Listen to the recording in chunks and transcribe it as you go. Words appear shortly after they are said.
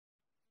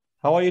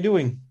How are you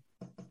doing?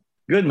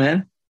 Good,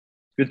 man.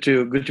 Good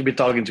to be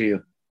talking to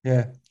you.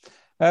 Yeah.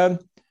 Um,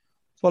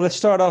 well, let's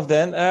start off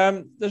then.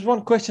 There's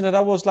one question that I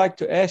always like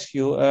to ask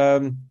you.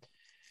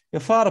 Your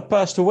father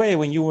passed away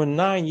when you were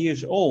 9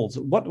 years old.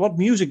 What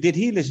music did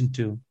he listen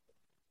to?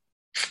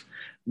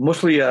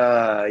 Mostly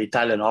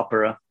Italian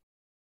opera.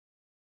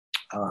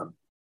 Uh,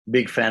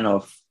 Big fan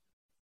of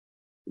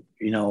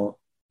you know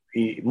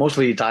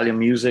mostly Italian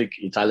music,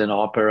 Italian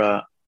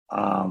opera.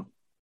 Um,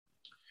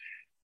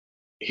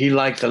 he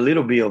liked a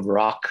little bit of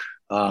rock.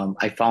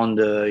 I found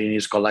in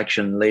his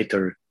collection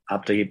later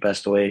after he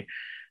passed away.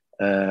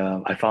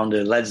 I found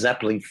the Led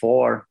Zeppelin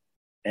 4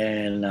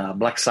 and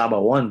Black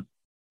Sabbath 1.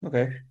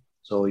 Okay.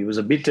 So he was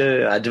a bit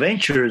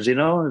adventurous,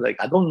 Like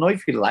I don't know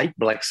if he liked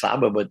Black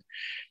Sabbath, but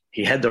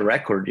he had the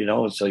record.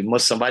 So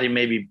somebody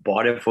maybe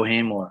bought it for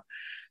him, or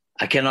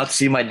I cannot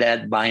see my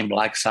dad buying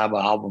Black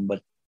Sabbath album,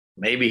 but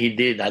maybe he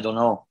did. I don't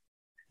know.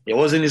 It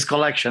was in his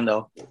collection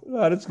though.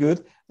 Oh, that's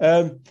good.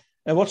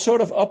 And what sort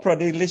of opera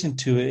did he listen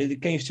to?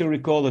 Can you still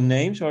recall the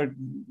names, or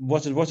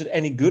was it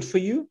any good for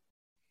you?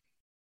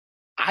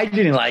 I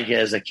didn't like it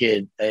as a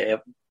kid,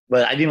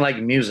 but I didn't like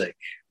music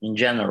in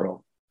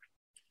general.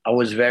 I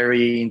was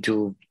very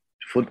into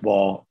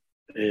football,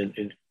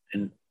 and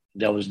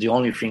that was the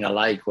only thing I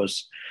liked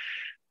was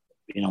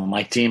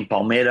my team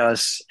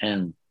Palmeiras,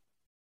 and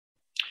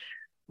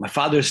my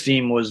father's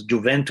team was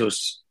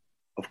Juventus,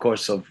 of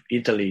course, of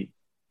Italy,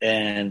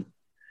 and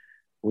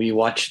we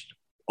watched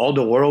all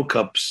the World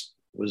Cups.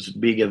 It was a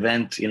big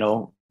event,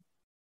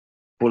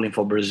 pulling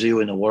for Brazil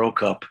in the World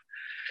Cup.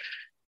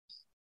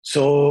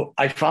 So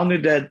I found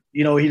it that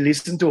he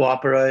listened to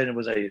opera, and it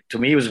was to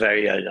me it was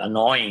very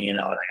annoying.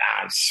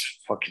 It's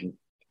fucking,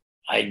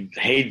 I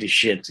hate this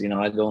shit.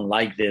 I don't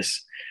like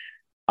this.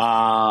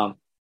 Um,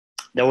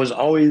 there was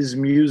always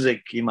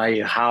music in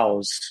my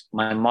house.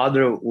 My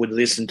mother would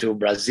listen to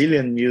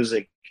Brazilian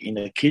music in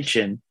the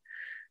kitchen.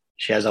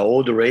 She has an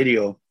old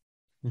radio,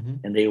 Hmm.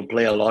 and they would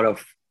play a lot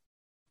of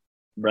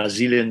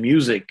Brazilian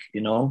music.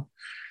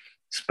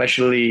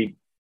 Especially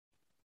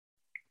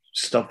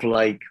stuff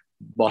like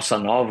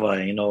bossa nova,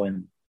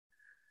 and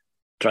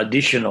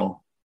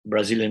traditional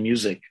Brazilian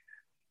music.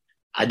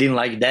 I didn't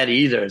like that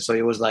either. So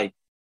it was like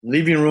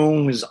living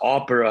room is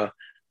opera,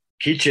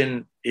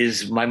 kitchen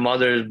is my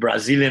mother's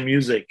Brazilian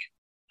music.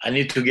 I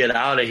need to get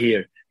out of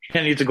here.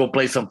 I need to go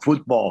play some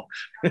football.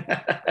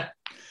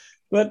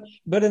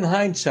 But in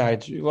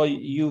hindsight, well,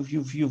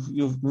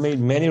 you've made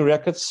many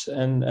records,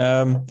 and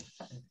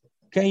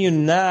can you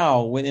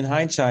now, when in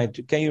hindsight,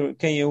 can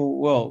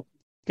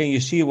you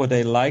see what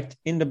they liked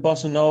in the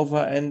bossa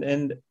nova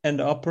and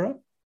the opera?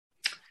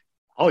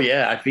 Oh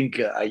yeah, I think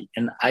I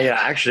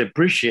actually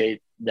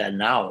appreciate that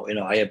now.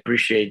 I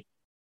appreciate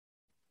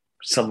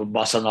some of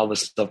bossa nova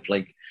stuff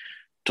like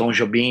Tom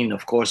Jobim,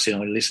 of course.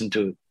 Listen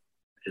to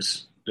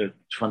the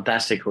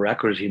fantastic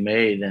records he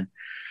made, and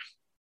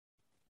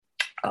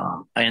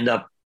I end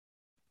up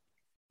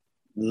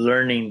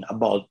learning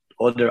about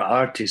other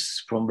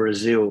artists from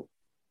Brazil,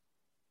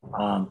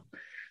 um,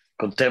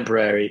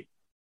 contemporary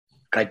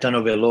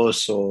Caetano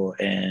Veloso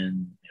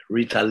and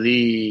Rita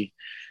Lee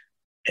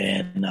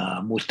and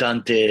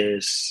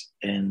Mutantes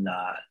and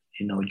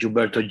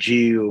Gilberto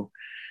Gil,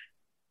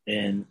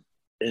 and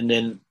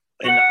then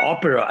in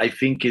opera I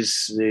think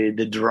is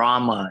the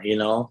drama.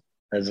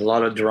 There's a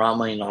lot of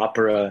drama in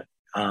opera.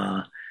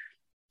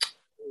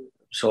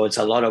 So it's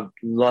a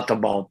lot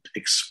about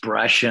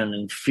expression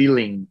and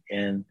feeling,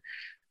 and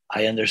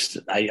I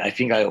understand. I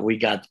think we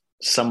got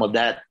some of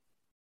that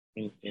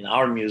in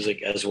our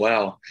music as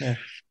well. Yeah.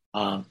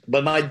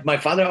 But my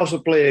father also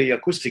played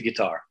acoustic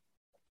guitar.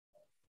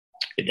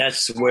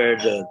 That's where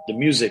the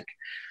music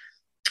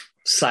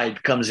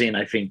side comes in.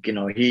 I think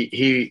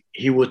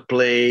he would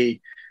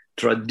play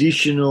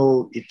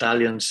traditional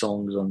Italian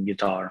songs on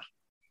guitar,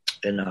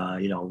 and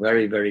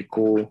very very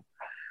cool.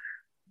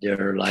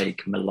 They're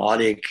like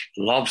melodic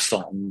love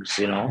songs,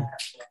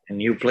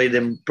 and you play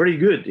them pretty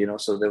good,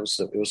 So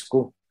it was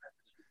cool.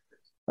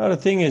 Well, the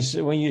thing is,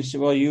 when you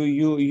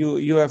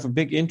have a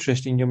big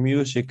interest in your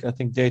music. I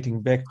think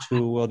dating back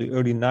to the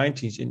early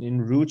 '90s in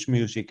roots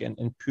music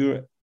and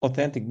pure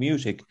authentic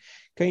music.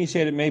 Can you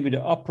say that maybe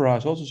the opera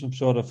has also some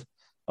sort of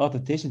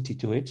authenticity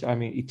to it? I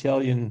mean,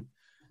 Italian.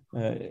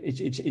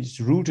 It's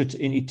rooted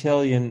in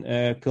Italian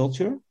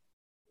culture.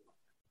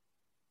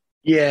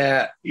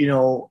 Yeah,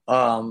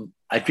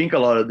 I think a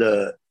lot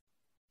of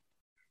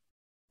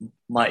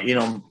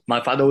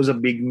my father was a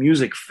big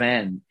music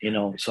fan,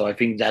 so I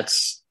think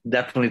that's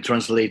definitely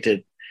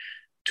translated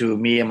to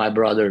me and my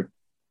brother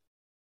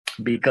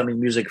becoming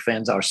music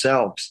fans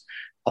ourselves.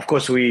 Of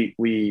course,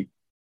 we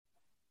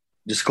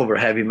discover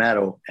heavy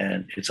metal,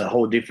 and it's a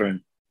whole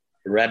different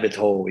rabbit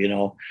hole,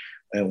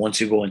 And once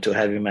you go into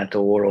heavy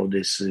metal world,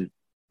 it's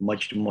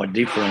much more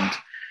different.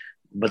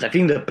 But I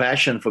think the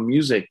passion for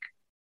music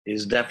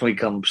is definitely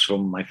comes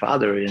from my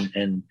father,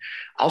 and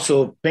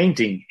also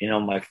painting.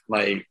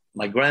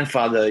 My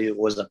grandfather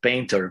was a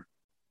painter,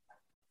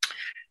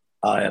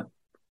 uh,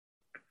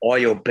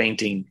 oil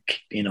painting,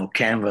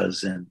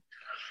 canvas and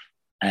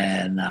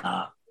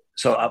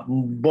So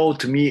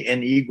both me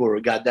and Igor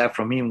got that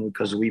from him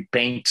because we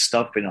paint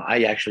stuff.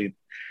 I actually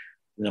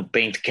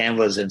paint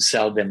canvas and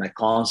sell them at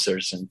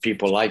concerts, and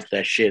people like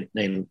that shit.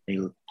 They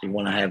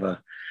want to have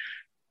a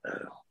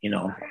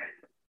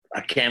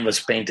canvas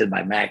painted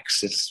by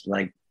Max. It's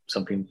like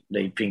something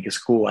they think is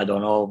cool. I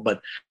don't know,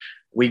 but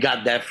we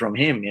got that from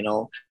him.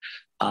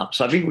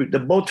 So I think the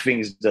both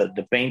things,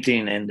 the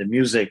painting and the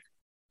music,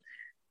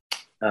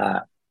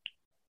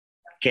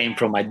 came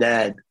from my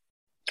dad,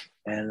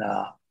 and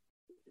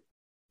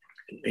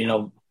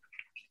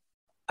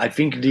I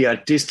think the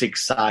artistic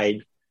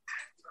side,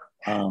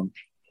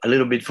 a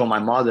little bit from my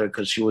mother,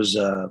 because she was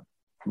a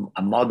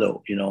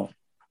model,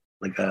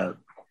 like a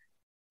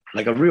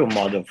real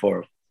model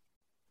for,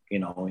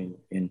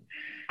 in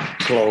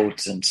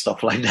clothes and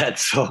stuff like that.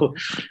 So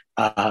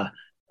I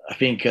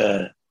think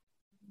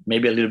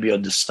maybe a little bit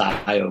of the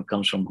style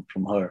comes from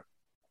her.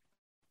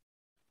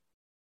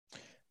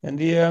 And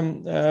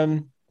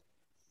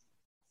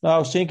I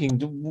was thinking,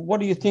 what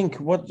do you think?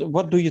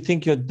 What do you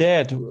think your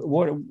dad?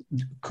 What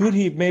could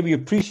he maybe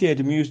appreciate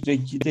the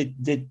music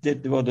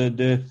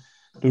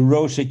the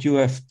roads that you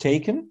have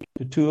taken,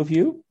 the two of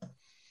you,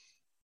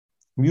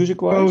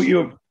 music-wise?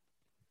 Well,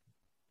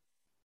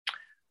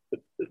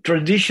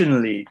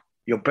 traditionally,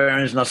 your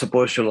parents not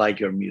supposed to like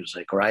your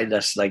music, right?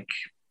 That's like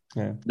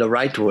the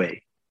right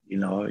way.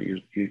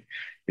 You're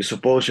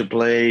supposed to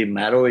play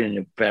metal, and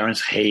your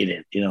parents hate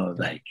it.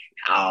 Like,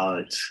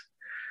 it's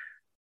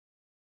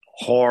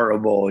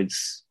horrible,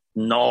 it's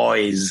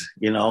noise,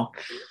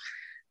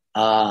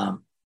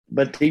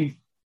 but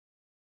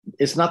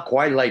it's not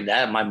quite like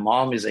that. My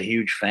mom is a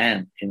huge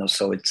fan,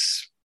 so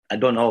it's, I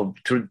don't know,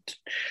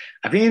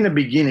 I think in the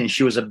beginning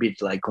she was a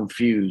bit like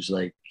confused,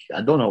 like,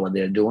 I don't know what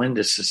they're doing,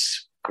 this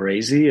is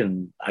crazy,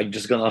 and I'm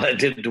just gonna let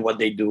them do what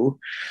they do.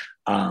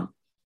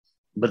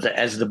 But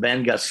as the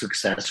band got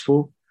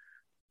successful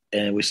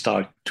and we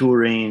start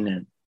touring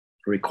and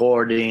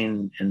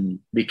recording and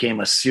became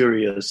a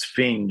serious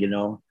thing,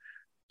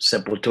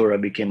 Sepultura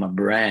became a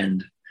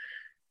brand,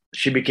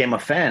 she became a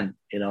fan,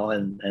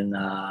 and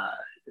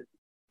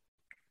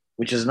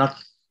which is not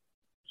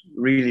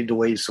really the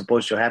way it's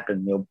supposed to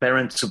happen. Your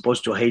parents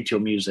supposed to hate your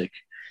music,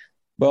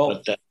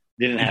 but that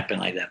didn't happen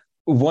like that.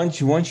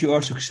 Once you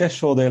are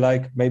successful,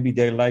 maybe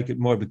they like it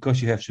more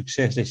because you have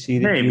success. They see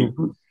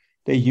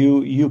that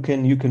you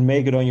can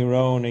make it on your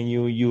own, and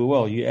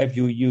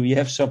you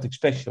have something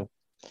special.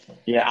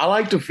 Yeah, I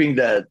like to think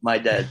that my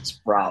dad's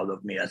proud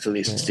of me, at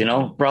least,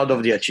 proud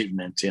of the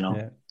achievement,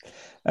 Yeah.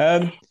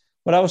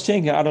 But I was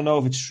thinking, I don't know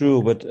if it's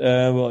true, but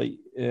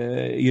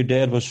your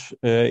dad was,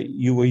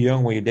 you were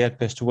young when your dad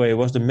passed away.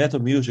 Was the metal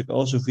music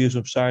also for you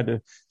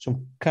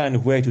some kind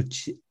of way to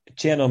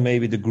channel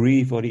maybe the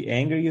grief or the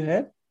anger you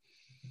had?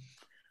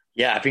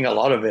 Yeah, I think a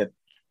lot of it.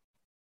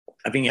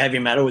 I think heavy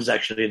metal was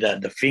actually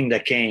the thing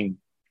that came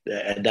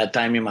at that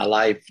time in my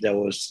life that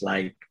was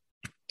like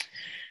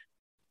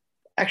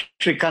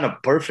actually kind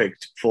of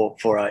perfect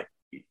for a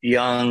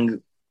young,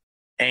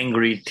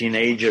 angry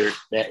teenager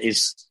that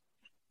is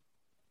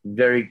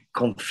very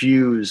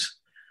confused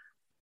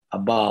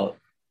about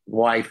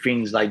why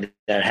things like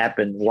that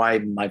happen, why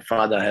my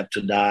father had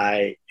to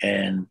die.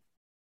 And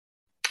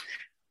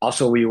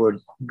also we were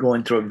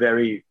going through a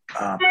very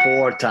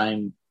poor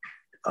time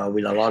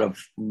with a lot of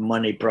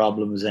money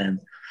problems, and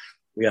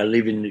we are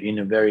living in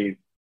a very,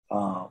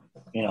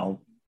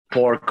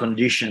 poor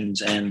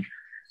conditions. And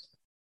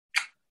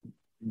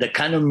the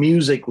kind of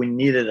music we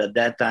needed at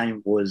that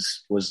time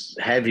was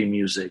heavy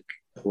music,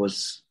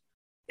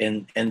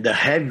 and the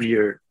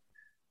heavier,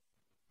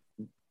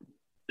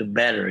 the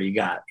better you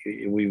got.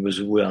 We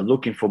are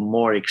looking for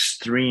more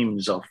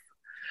extremes of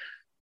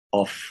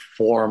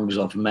forms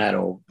of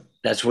metal.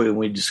 That's when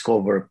we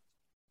discover,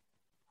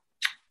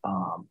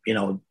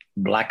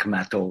 black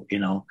metal,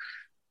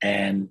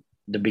 and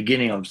the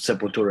beginning of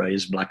Sepultura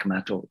is black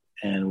metal,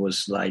 and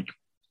was like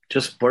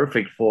just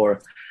perfect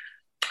for,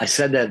 I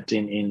said that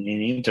in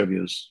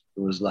interviews, it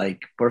was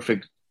like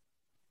perfect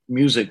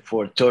music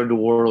for a third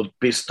world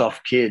pissed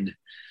off kid.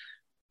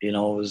 It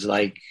was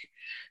like,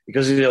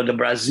 because the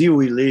Brazil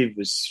we live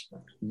is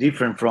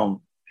different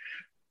from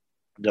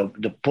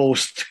the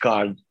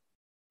postcard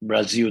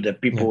Brazil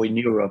that people in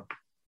Europe.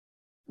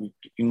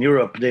 In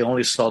Europe, they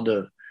only saw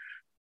the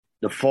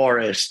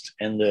forest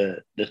and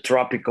the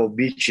tropical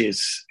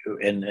beaches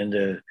and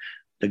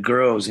the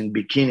girls in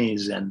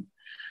bikinis, and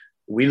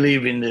we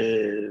live in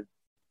the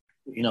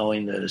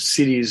in the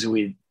cities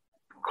with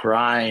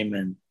crime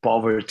and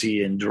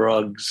poverty and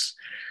drugs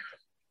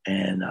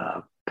and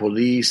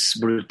police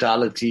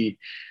brutality.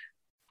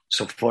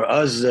 So for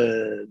us,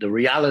 the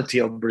reality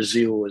of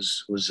Brazil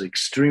was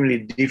extremely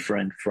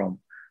different from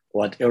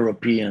what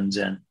Europeans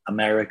and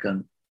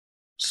Americans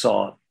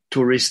saw.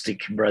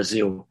 Touristic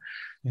Brazil.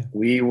 Yeah.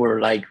 We were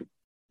like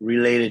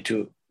related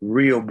to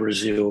real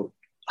Brazil,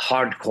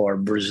 hardcore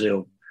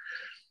Brazil.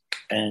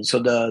 And so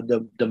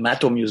the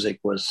metal music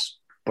was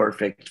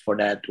perfect for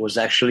that. It was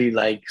actually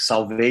like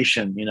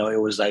salvation. It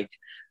was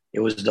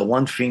the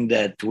one thing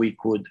that we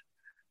could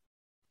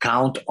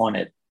count on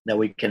it, that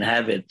we can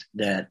have it,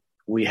 that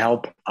we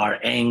help our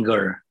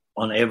anger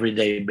on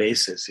everyday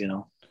basis, you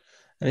know.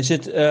 And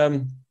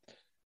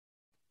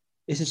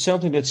is it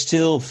something that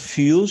still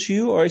fuels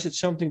you, or is it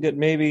something that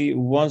maybe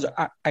once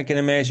I can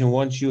imagine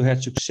once you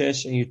had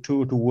success and you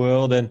toured the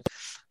world, and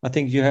I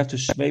think you have to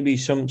maybe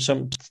some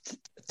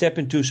tap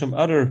into some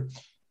other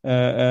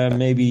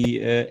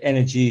maybe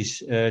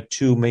energies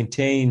to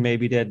maintain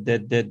maybe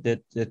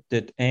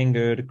that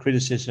anger, the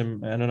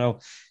criticism. I don't know.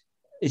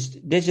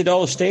 Did it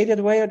all stay that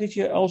way, or did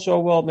you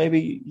also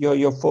maybe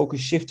your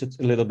focus shifted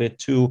a little bit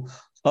to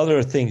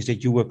other things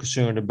that you were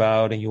concerned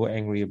about and you were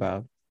angry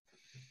about?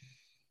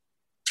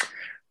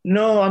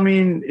 No, I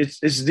mean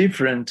it's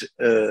different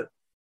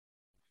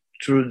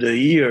through the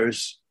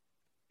years,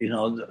 you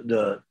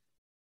know.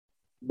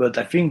 But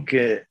I think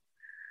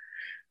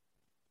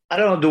I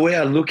don't know. The way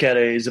I look at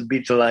it is a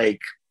bit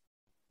like,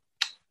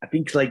 I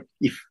think like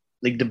if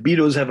like the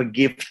Beatles have a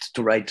gift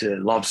to write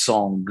love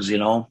songs, you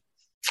know,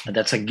 and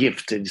that's a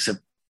gift.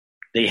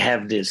 They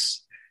have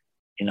this,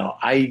 you know.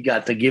 I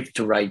got the gift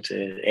to write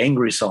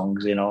angry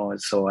songs, you know.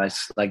 So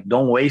it's like,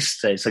 don't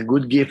waste. It's a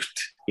good gift,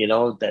 you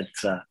know.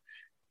 That's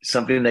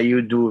something that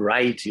you do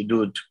right. You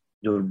do it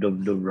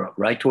the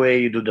right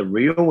way. You do the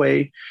real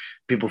way.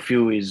 People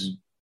feel is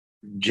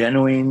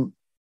genuine.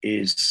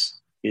 It's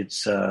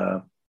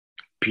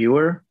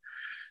pure.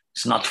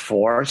 It's not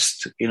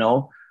forced, you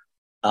know.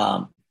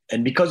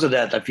 And because of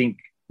that, I think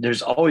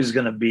there's always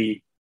going to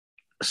be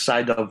a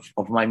side of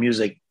my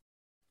music.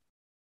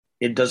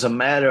 It doesn't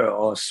matter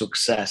or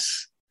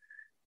success.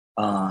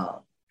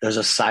 There's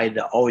a side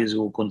that always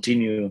will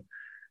continue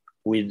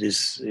with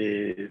this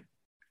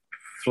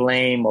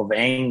flame of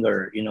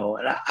anger, you know.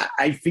 And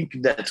I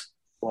think that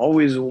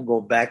always will go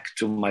back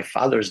to my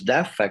father's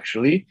death,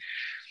 actually,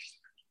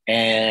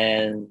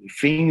 and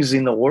things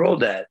in the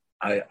world that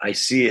I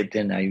see it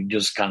and I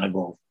just kind of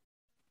go,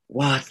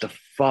 what the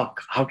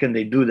fuck? How can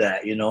they do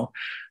that? You know?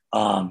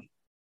 And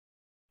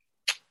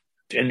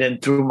then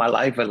through my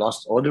life, I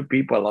lost other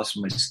people. I lost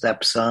my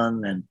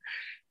stepson, and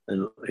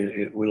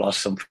we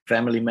lost some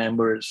family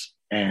members.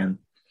 And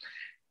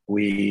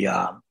we,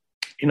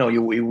 you know,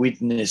 we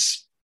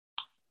witness,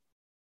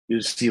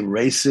 you see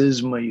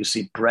racism, you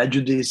see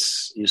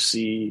prejudice, you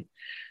see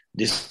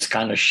this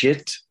kind of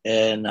shit.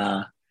 And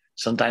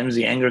sometimes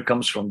the anger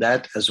comes from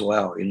that as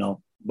well, you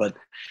know. But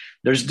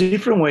there's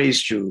different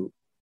ways to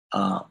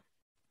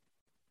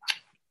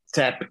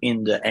tap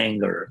in the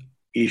anger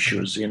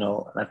issues, you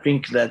know. And I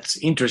think that's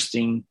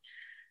interesting.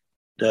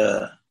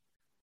 You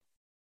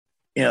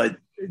know,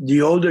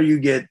 the older you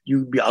get,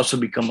 you also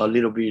become a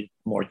little bit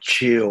more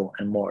chill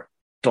and more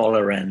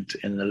tolerant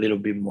and a little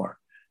bit more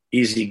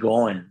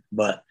easygoing.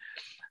 But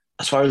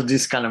as far as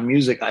this kind of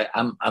music,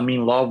 I'm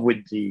in love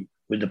with the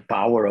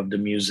power of the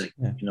music.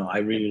 Yeah. You know, I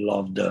really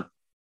love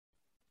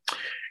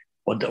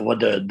what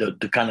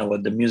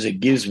the music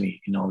gives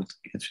me. You know,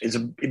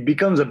 it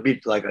becomes a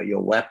bit like your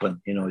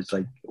weapon. You know, it's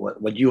like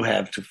what you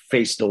have to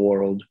face the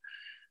world.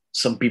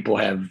 Some people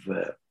have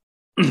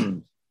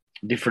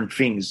different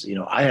things. You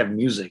know, I have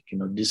music. You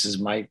know, this is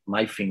my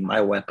thing, my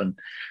weapon,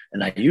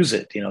 and I use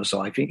it. You know, so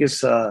I think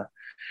it's to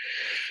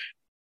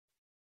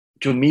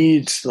me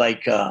it's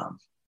like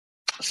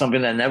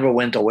something that never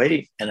went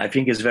away, and I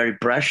think it's very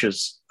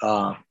precious.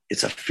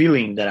 It's a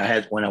feeling that I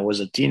had when I was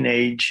a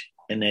teenage,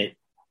 and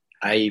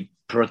I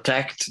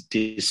protect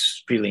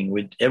this feeling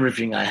with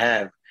everything I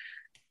have,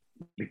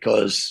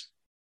 because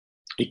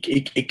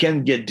it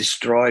can get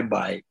destroyed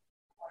by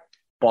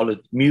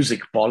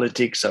music.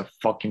 Politics are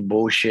fucking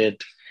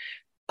bullshit.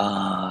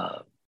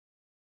 All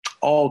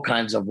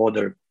kinds of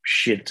other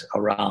shit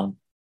around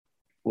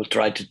will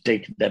try to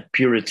take that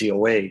purity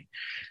away,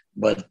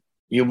 but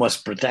you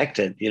must protect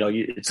it. You know,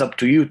 it's up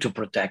to you to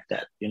protect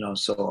that. You know,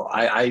 so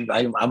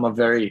I'm a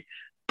very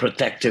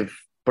protective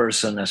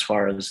person as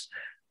far as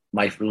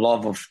my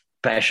love of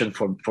passion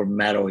for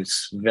metal.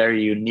 It's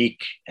very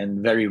unique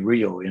and very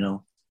real, you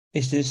know.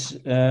 Is this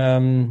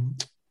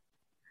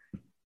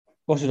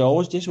was it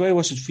always this way?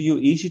 Was it for you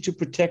easy to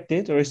protect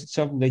it, or is it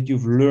something that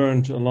you've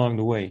learned along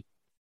the way?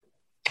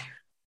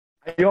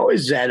 I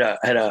always had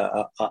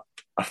a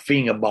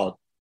thing about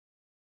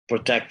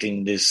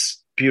protecting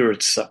this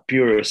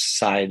purest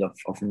side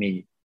of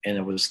me, and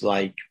it was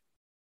like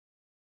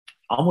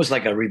almost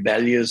like a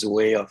rebellious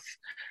way of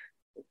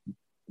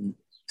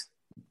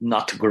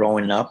not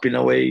growing up in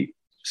a way,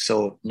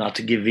 so not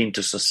to give in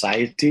to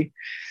society.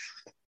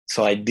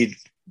 So I did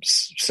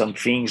some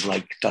things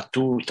like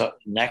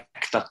neck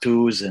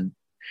tattoos and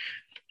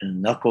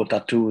knuckle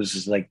tattoos.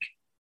 Is like,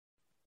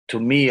 to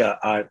me,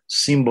 are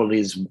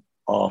symbolism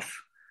of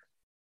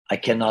I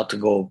cannot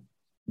go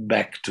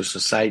back to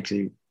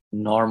society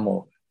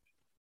normal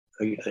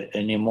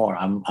anymore.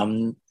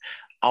 I'm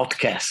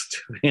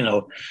outcast, you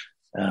know.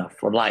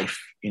 For life,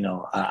 you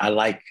know, I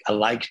like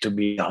to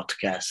be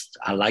outcast.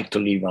 I like to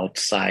live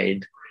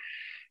outside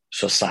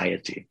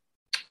society.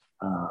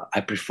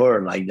 I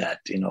prefer like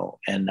that, you know.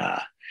 And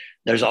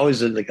there's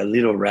always like a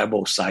little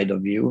rebel side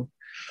of you.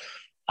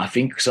 I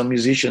think some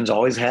musicians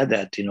always had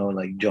that, you know,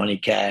 like Johnny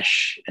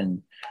Cash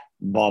and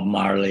Bob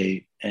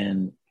Marley,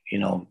 and you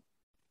know,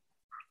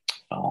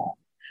 uh,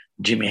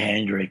 Jimi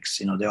Hendrix.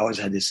 They always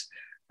had this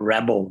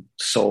rebel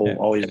soul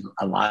always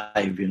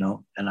alive.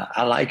 And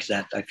I like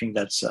that. I think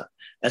that's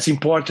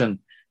important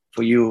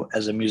for you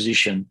as a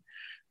musician.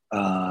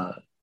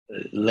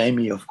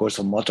 Lemmy, of course,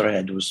 of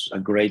Motorhead was a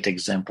great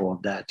example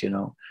of that.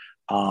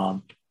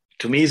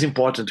 To me, it's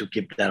important to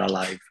keep that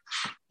alive.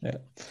 Yeah.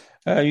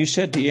 You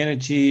said the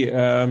energy,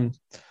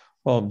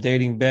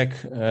 dating back,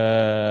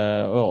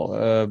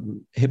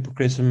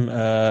 hypocrisy,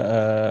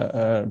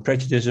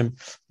 prejudice,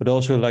 but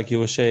also, like you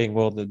were saying,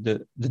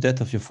 the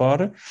death of your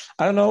father.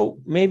 I don't know,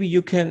 maybe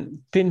you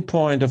can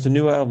pinpoint of the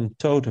new album,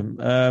 Totem.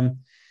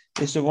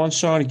 Is there one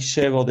song that you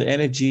say, the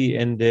energy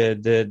and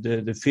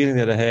the feeling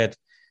that I had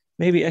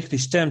maybe actually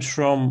stems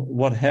from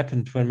what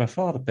happened when my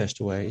father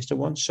passed away? Is there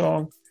one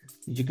song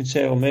that you can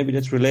say, maybe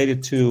that's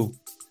related to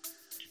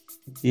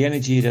the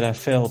energy that I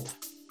felt?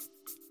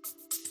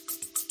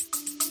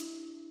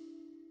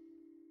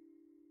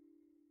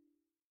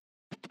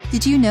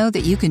 Did you know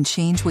that you can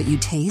change what you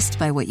taste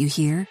by what you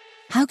hear?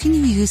 How can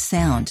you use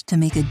sound to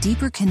make a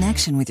deeper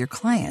connection with your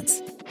clients?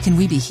 Can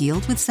we be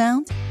healed with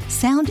sound?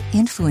 Sound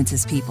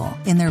influences people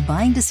in their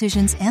buying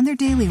decisions and their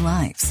daily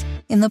lives.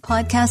 In the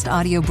podcast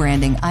Audio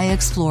Branding, I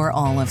explore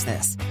all of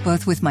this,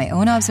 both with my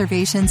own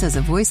observations as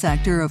a voice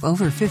actor of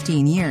over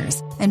 15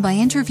 years and by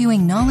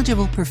interviewing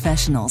knowledgeable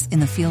professionals in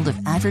the field of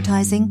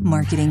advertising,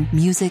 marketing,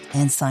 music,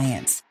 and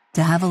science.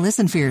 To have a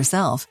listen for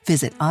yourself,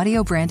 visit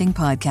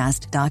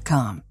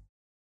audiobrandingpodcast.com.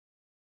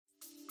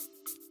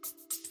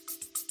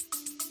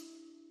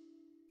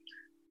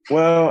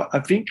 Well, I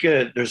think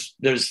there's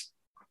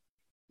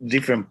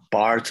different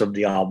parts of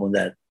the album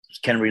that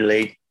can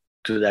relate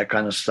to that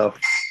kind of stuff,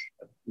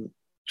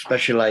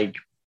 especially like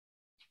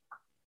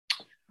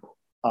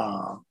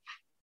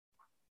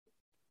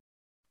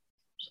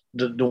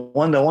the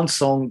one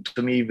song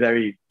to me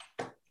very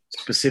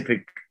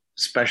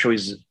special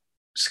is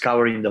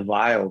Scouring the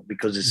Vial,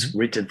 because it's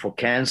written for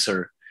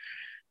cancer,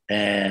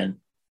 and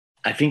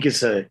I think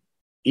it's a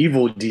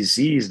evil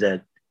disease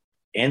that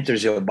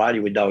enters your body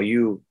without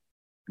you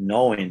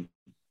knowing,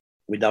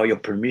 without your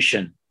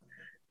permission.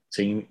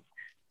 So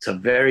it's a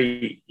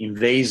very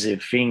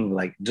invasive thing,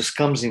 like just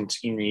comes in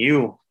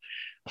you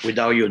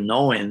without you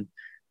knowing.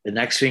 The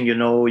next thing you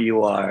know, you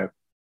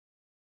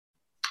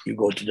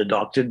go to the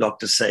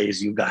doctor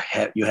says you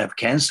have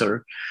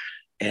cancer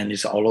and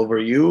it's all over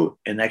you.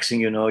 And next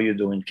thing you know, you're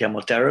doing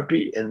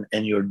chemotherapy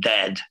and you're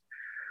dead.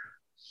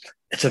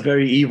 It's a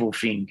very evil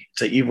thing.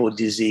 It's an evil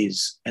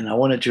disease. And I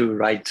wanted to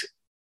write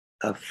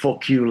a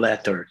fuck you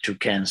letter to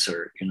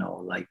cancer,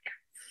 like,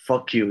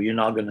 fuck you. You're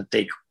not going to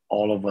take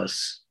all of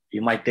us.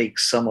 You might take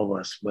some of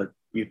us, but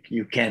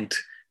you can't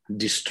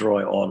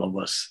destroy all of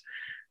us.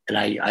 And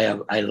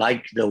I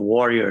like the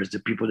warriors, the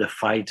people that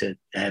fight it,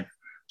 have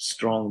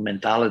strong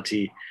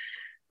mentality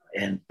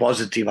and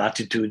positive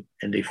attitude,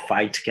 and they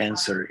fight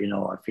cancer.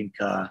 I think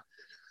I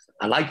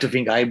like to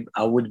think I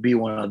would be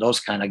one of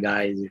those kind of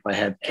guys. If I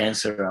had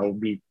cancer,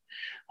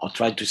 I'll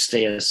try to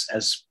stay as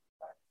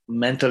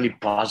mentally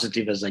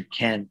positive as I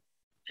can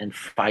and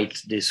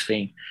fight this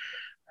thing.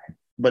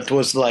 But it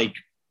was like,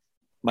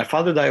 my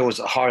father died, was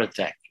a heart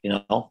attack,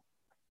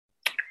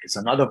 It's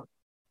another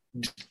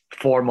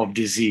form of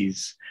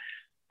disease.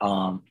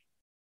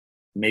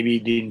 Maybe he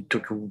didn't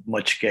took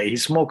much care. He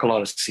smoked a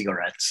lot of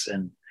cigarettes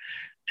and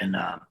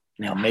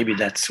maybe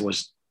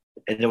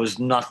there was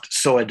not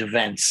so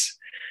advanced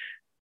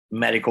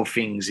medical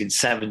things in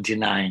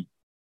 79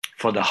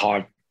 for the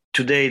heart.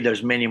 Today,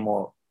 there's many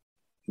more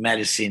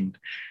medicine.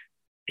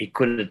 He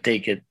couldn't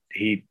take it.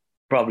 He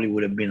probably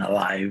would have been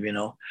alive,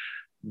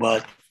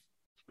 But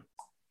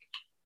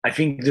I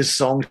think this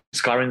song,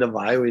 Scouring the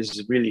Vial,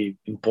 is really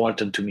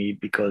important to me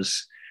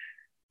because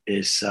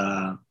it's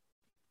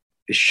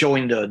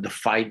showing the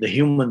fight, the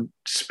human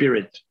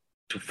spirit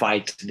to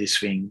fight these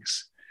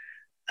things.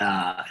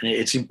 And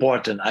it's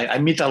important. I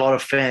meet a lot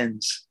of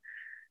fans.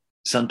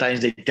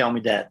 Sometimes they tell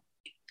me that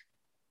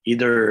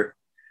either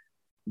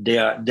they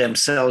are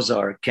themselves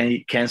are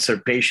cancer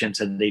patients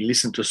and they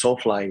listen to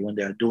Soulfly when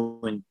they're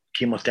doing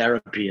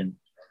chemotherapy, and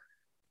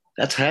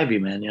that's heavy,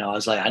 man. I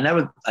was like, I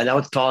never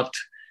thought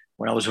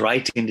when I was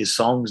writing these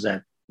songs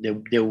that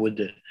they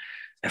would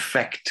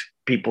affect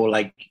people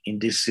like in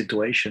these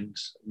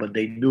situations, but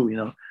they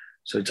do,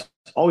 So it's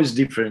always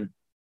different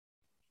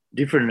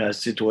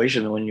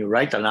situation. When you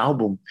write an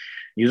album,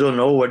 you don't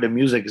know where the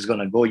music is going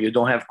to go. You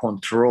don't have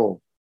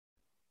control.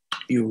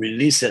 You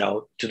release it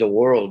out to the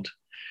world,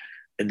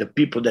 and the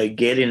people that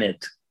get in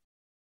it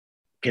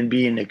can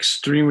be in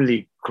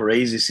extremely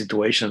crazy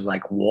situations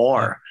like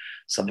war.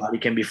 Somebody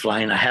can be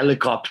flying a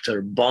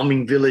helicopter,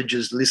 bombing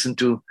villages, listen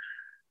to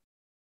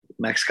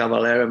Max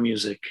Cavalera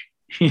music.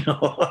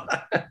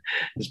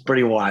 It's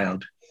pretty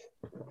wild.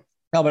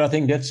 No, but I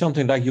think that's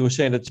something, like you were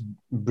saying, that's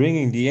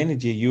bringing the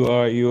energy. You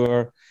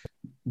are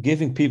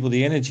giving people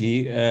the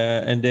energy,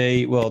 and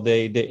they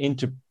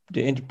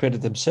interpret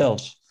it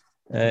themselves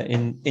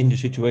in the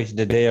situation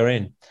that they are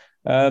in.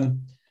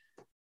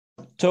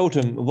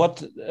 Totem,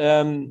 what?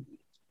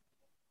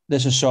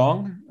 There's a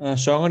song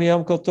on the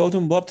album called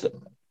Totem.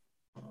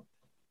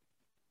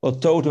 well,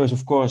 Totem is,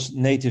 of course,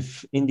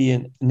 native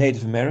Indian,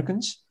 Native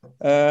Americans.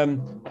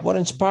 What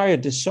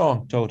inspired this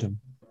song, Totem?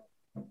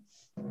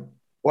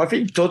 Well, I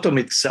think Totem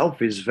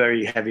itself is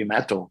very heavy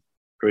metal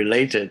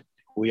related.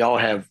 We all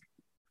have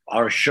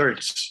our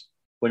shirts.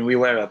 When we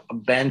wear a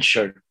band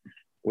shirt,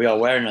 we are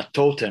wearing a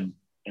totem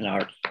in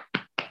our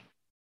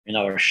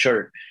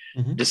shirt.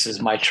 Mm-hmm. This is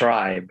my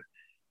tribe.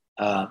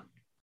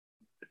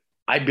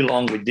 I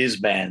belong with this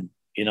band.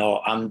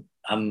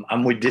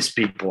 I'm with these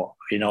people.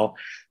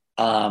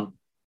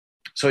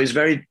 So it's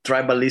very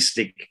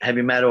tribalistic.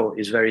 Heavy metal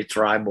is very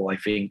tribal, I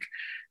think.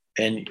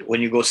 And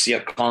when you go see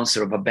a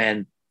concert of a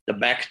band, the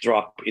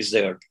backdrop is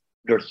their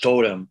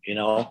totem,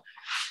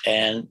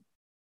 and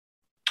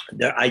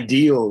their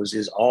ideals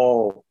is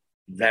all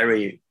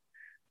very,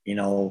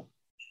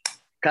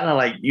 kind of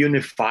like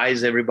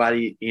unifies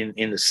everybody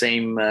in the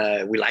same,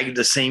 we like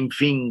the same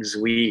things.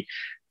 We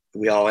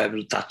all have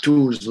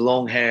tattoos,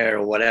 long hair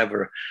or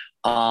whatever.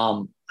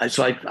 So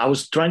I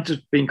was trying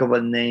to think of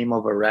a name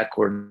of a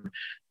record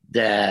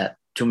that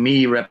to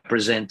me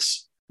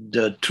represents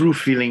the true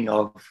feeling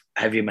of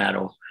heavy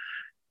metal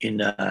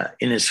in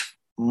its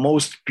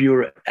most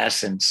pure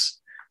essence.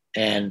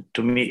 And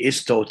to me,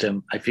 is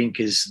Totem, I think,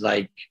 is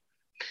like,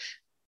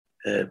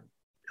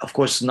 of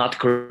course, not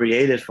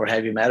created for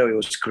heavy metal. It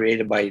was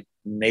created by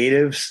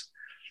natives,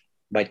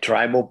 by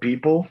tribal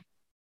people.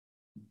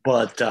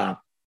 But I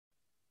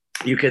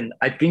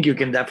think you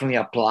can definitely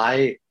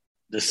apply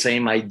the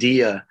same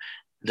idea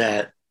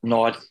that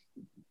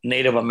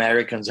Native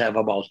Americans have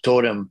about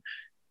Totem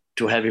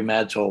to heavy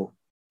metal,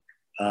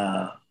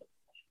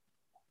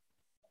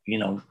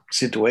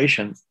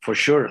 situation for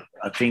sure.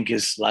 I think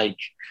it's like,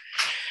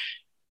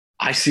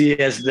 I see it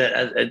as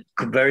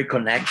very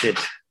connected.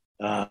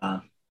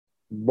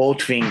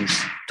 Both things,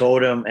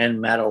 Totem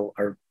and metal,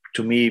 are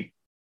to me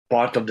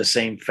part of the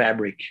same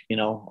fabric,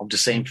 of the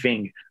same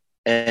thing.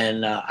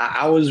 And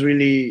I was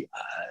really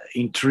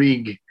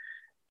intrigued,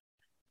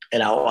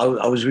 and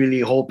I was really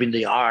hoping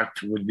the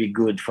art would be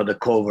good for the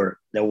cover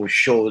that would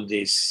show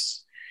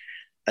this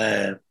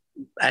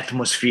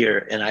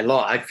atmosphere. And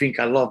I think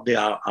I love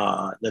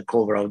the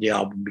cover of the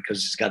album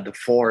because it's got the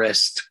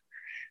forest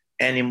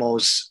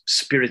animals,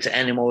 spirit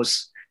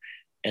animals,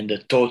 and the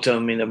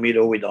totem in the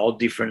middle with all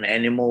different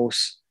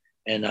animals,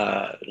 and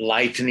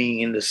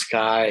lightning in the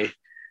sky.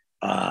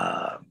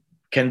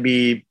 Can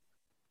be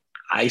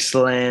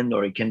Iceland,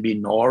 or it can be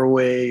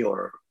Norway,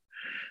 or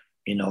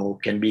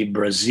can be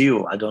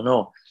Brazil. I don't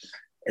know.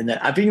 And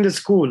I think that's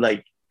cool.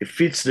 Like, it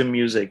fits the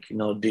music.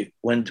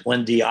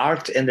 When the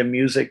art and the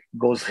music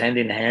goes hand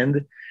in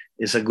hand,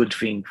 it's a good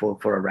thing for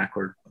a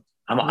record.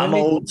 I'm an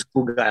old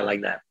school guy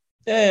like that.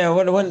 Yeah.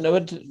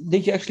 What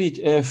did you actually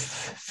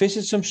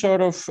visit some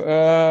sort of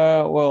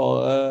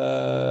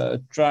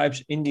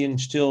tribes?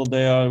 Indians still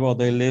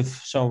they live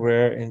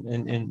somewhere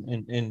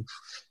in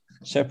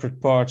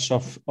separate parts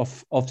of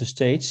the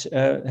states.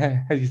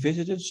 Have you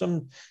visited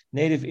some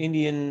native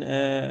Indian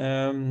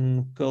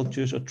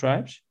cultures or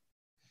tribes?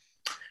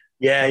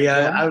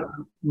 Yeah.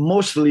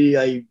 Mostly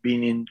I've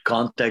been in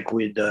contact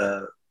with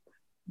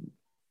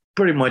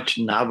pretty much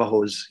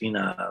Navajos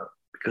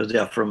because they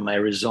are from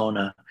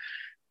Arizona.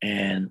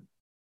 And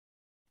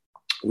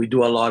we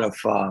do a lot of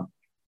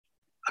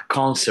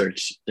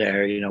concerts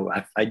there.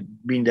 I've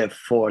been there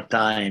 4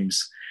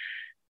 times.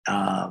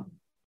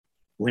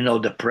 We know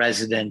the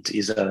president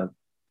is a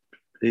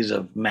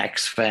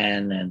Max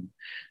fan, and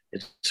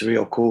it's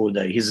real cool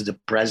that he's the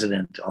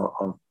president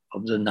of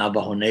the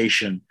Navajo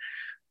Nation.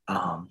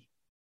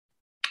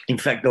 In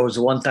fact, there was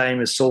one time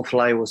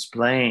Soulfly was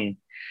playing,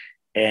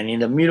 and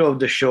in the middle of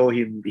the show,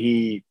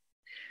 he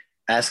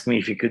asked me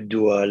if he could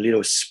do a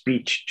little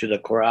speech to the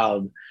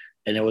crowd.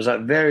 And it was a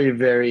very,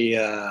 very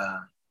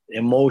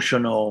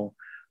emotional,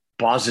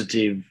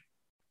 positive,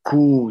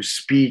 cool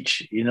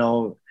speech.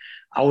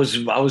 I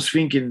was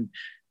thinking,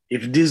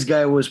 if this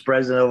guy was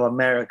president of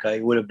America,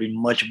 it would have been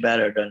much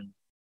better than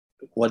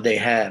what they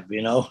have,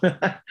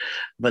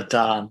 But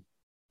I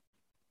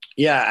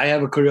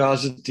have a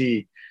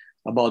curiosity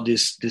about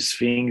these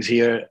things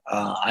here.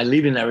 I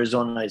live in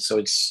Arizona, so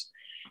it's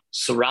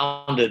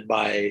surrounded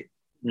by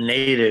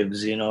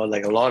natives,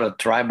 like a lot of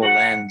tribal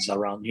lands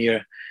around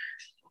here.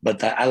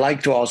 But I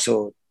like to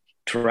also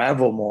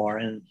travel more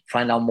and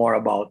find out more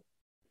about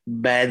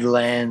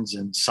Badlands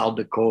and South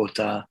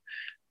Dakota,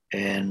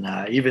 and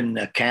even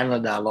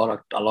Canada. A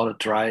lot of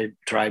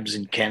tribes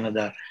in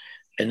Canada.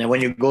 And then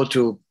when you go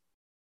to,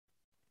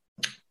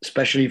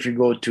 especially if you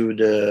go to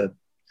the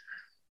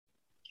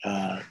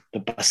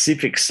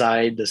Pacific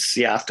side, the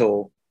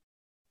Seattle,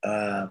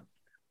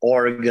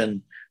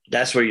 Oregon,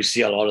 that's where you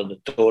see a lot of the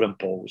totem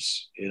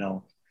poles.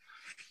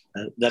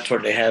 That's where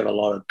they have a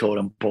lot of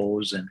totem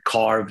poles and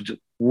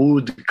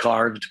wood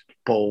carved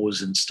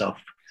poles and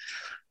stuff.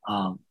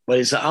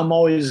 But I'm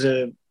always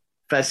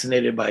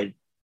fascinated by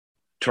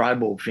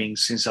tribal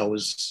things since I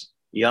was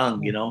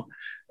young,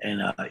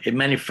 and it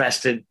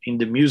manifested in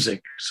the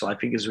music. So I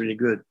think it's really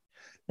good.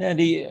 Yeah,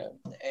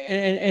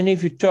 and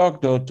if you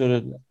talk though to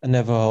the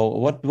Navajo,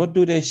 what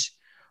do they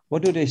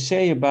what do they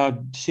say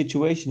about the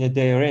situation that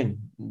they are in?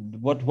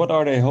 What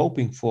are they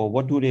hoping for?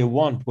 What do they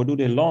want? What do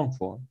they long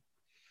for?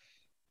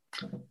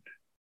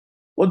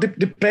 Well,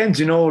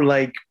 depends,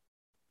 like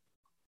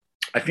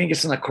I think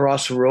it's in a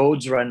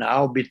crossroads right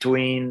now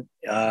between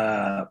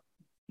the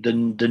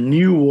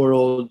new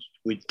world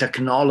with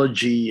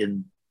technology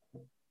and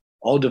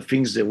all the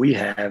things that we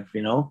have,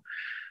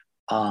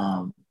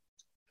 I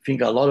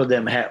think a lot of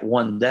them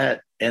want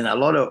that, and a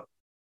lot of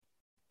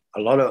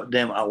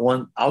them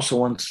also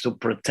wants to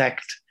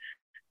protect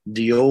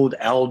the old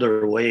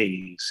elder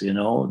ways,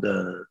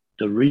 the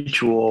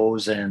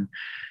rituals and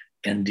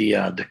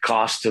the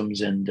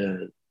costumes and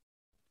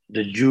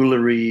the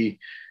jewelry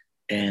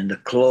and the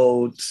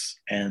clothes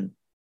and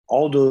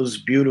all those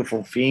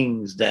beautiful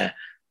things that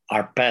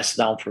are passed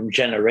down from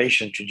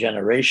generation to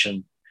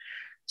generation.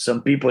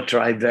 Some people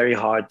try very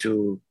hard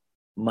to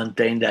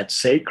maintain that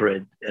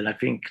sacred, and I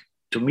think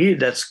to me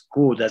that's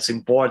cool, that's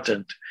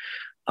important.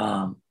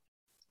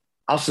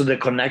 Also the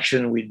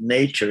connection with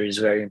nature is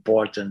very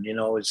important.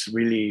 It's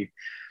really,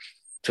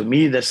 to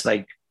me, that's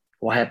like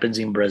what happens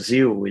in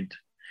Brazil with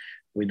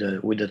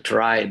the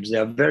tribes. They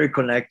are very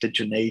connected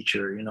to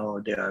nature.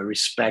 They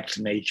respect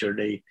nature.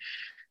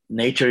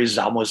 Nature is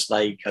almost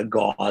like a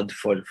god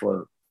for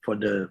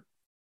the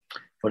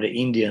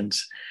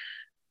Indians.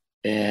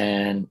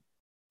 And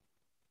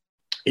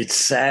it's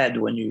sad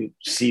when you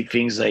see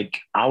things like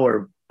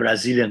our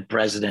Brazilian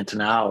president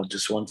now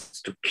just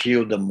wants to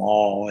kill them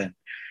all, and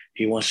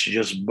he wants to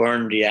just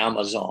burn the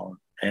Amazon.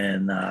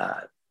 And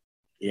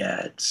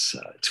it's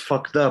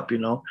fucked up.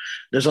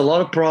 There's a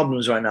lot of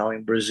problems right now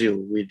in Brazil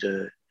with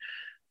the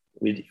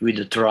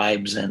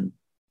tribes and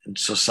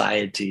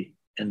society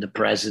and the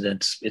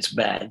presidents. It's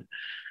bad,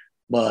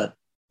 but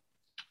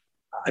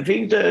I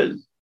think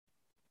that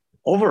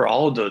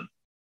overall the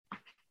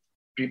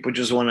people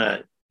just want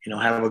to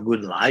have a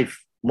good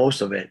life,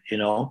 most of it.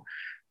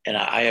 And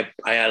I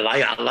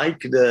like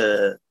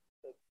the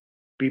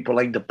people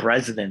like the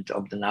president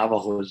of the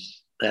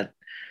Navajos that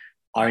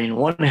are in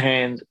one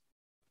hand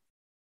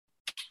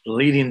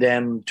leading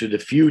them to the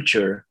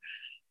future,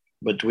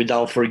 but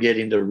without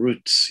forgetting the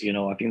roots.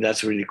 I think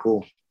that's really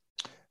cool.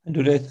 And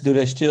do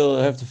they still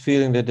have the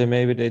feeling that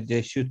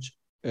they should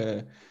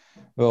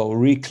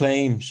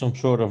reclaim some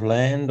sort of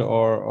land,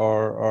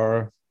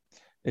 or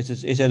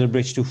is that a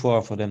bridge too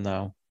far for them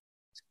now?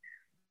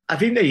 I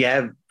think they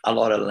have a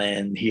lot of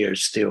land here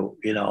still.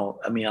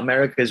 I mean,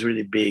 America is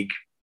really big.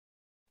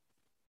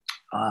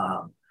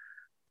 I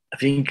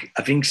think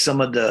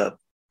some of the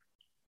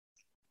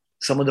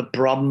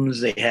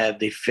problems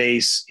they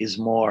face is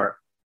more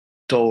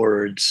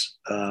towards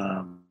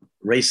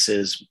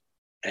racism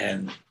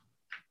and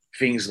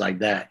things like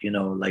that,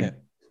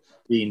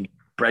 being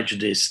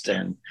prejudiced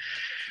and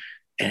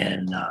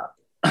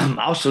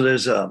also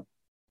there's a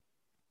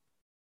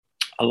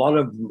lot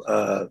of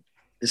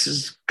this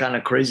is kind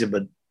of crazy,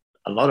 but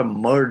a lot of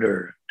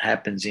murder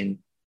happens in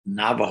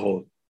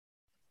Navajo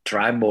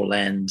tribal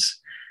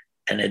lands,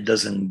 and it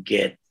doesn't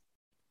get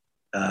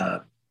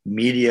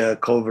media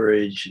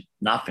coverage,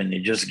 nothing.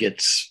 It just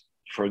gets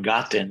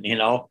forgotten.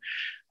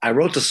 I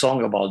wrote a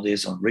song about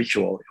this on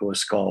Ritual. It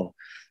was called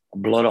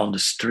Blood on the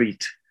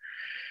Street.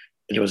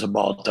 It was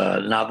about a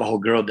Navajo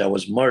girl that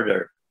was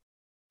murdered,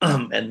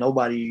 and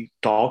nobody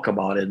talked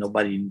about it.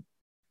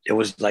 It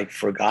was like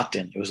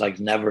forgotten. It was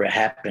like never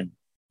happened.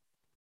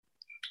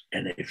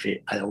 And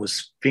I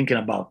was thinking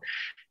about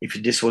if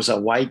this was a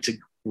white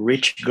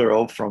rich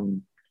girl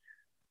from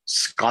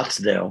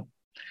Scottsdale,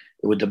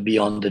 it would be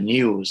on the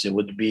news. It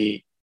would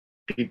be,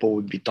 people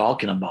would be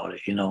talking about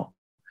it,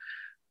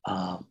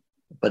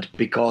 but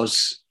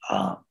because,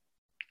 I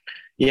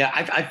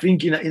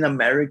think in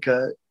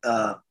America,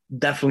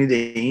 definitely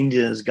the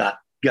Indians got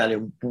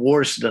it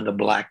worse than the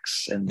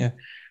blacks and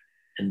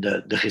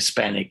the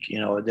Hispanic.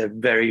 They're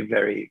very,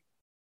 very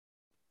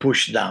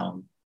pushed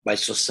down by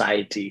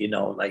society.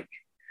 Like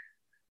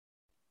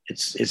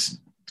it's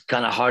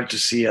kind of hard to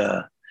see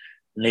a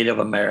Native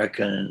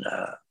American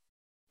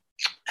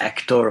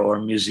actor or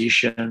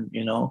musician,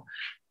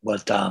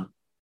 but I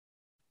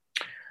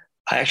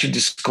actually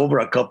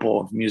discovered a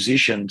couple of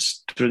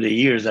musicians through the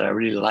years that I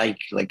really like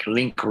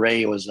Link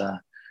Ray was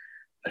I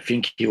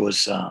think he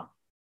was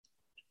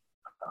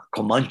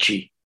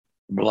Comanche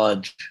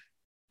blood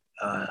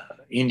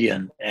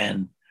Indian,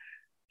 and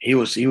he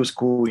was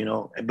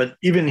cool, but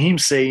even him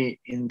say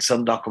in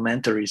some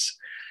documentaries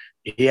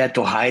he had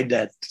to hide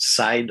that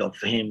side of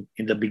him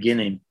in the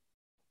beginning,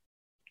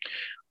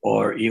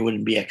 or he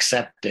wouldn't be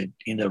accepted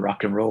in the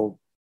rock and roll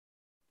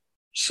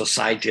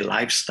society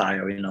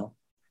lifestyle.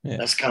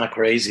 That's kind of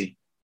crazy.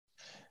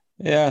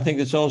 Yeah, I think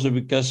it's also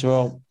because,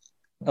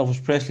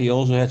 Elvis Presley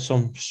also had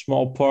some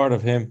small part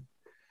of him.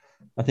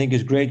 I think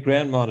his great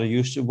grandmother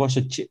was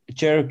a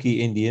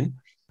Cherokee Indian.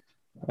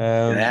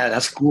 Yeah,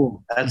 that's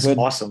cool. That's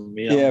awesome.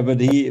 Yeah,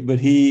 but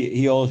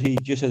he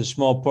just had a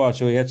small part,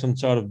 so he had some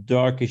sort of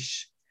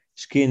darkish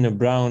skin, a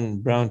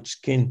brown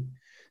skin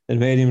that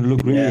made him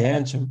look really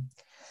handsome.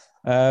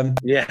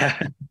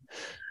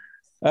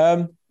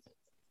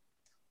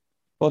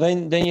 Well,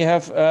 then you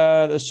have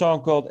the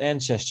song called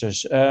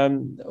Ancestors.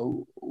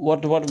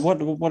 What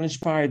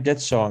inspired that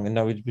song? And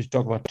now we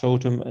talk about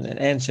Totem and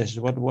Ancestors.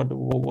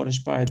 What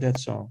inspired that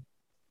song?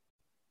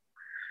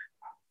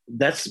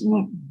 That's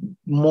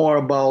more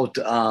about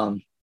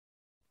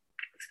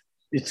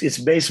it's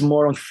based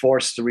more on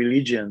forced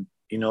religion,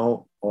 you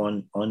know,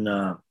 on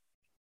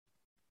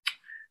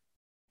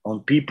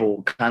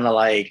people, kind of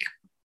like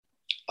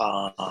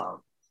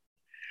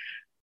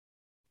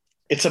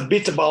it's a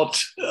bit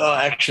about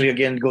actually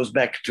again goes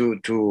back to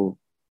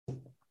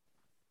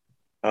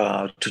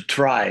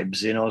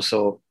tribes, you know.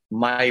 So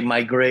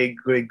my great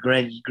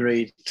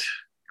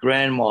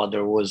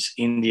grandmother was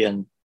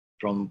Indian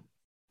from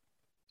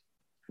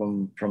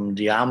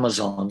the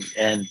Amazon,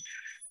 and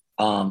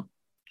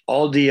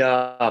all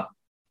the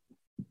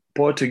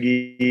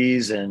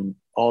Portuguese and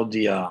all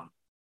the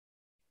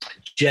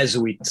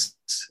Jesuits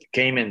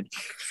came and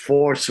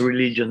forced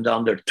religion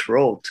down their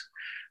throat.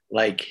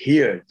 Like,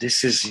 here,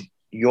 this is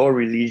your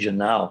religion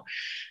now,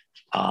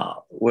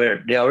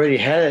 where they already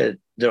had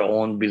their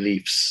own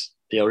beliefs.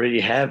 They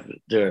already have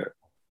their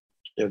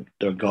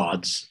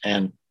gods.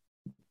 And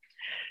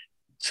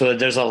so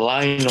there's a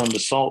line on the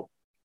song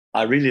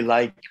I really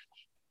like.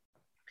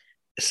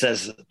 It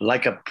says,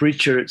 like a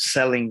preacher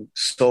selling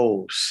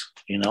souls,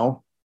 you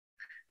know?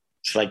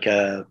 It's like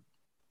the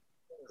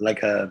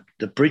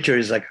preacher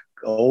is like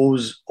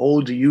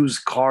old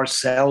used car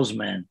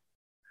salesman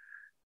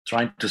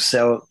trying to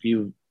sell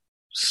you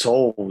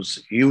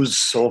used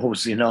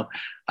souls, you know.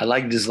 I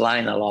like this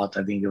line a lot.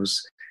 I think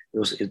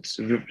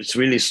it's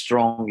really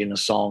strong in a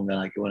song.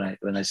 Like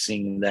when I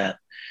sing that,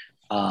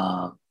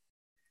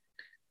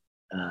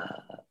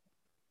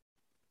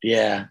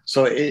 yeah.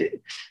 So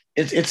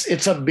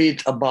it's a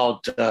bit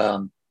about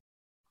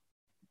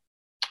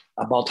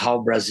how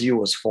Brazil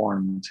was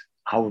formed,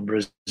 how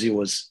Brazil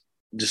was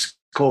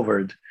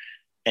discovered,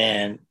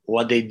 and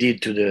what they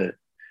did to the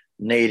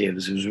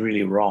natives was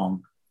really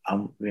wrong.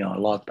 You know,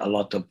 a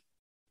lot of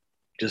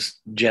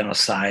just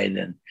genocide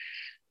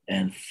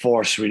and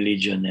forced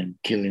religion and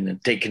killing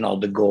and taking all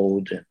the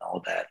gold and all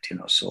that, you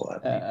know. So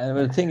and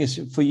the thing is,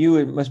 for you,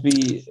 it must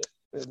be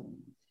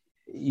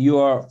you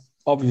are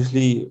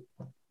obviously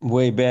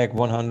way back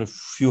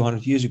few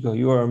hundred years ago.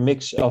 You are a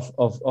mix of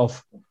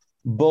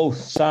both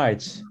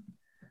sides.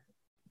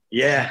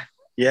 Yeah.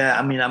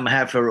 I mean, I'm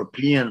half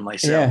European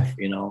myself,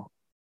 you know.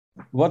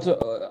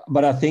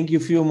 But I think you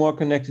feel more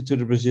connected to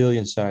the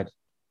Brazilian side.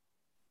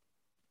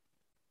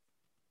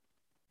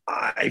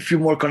 I feel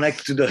more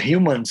connected to the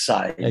human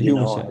side.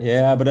 Side.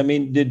 Yeah, but I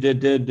mean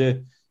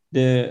the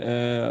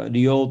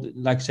old,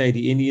 like say,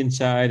 the Indian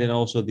side and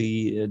also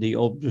the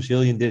old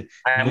Brazilian.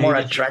 I'm more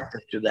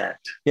attracted to that.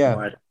 Yeah,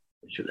 more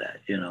attracted to that.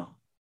 You know,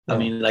 I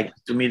mean, like,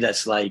 to me,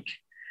 that's like,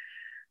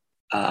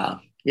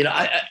 you know,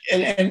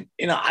 and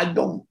you know, I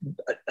don't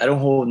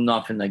hold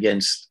nothing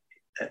against.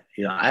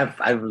 You know, I have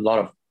a lot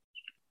of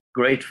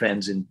great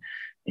friends in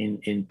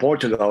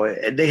Portugal.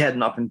 They had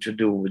nothing to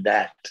do with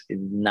that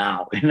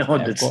now, you know.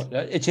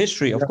 It's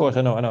history, of course.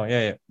 I know.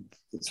 Yeah.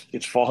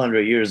 It's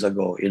 400 years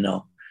ago, you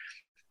know.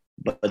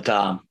 But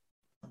I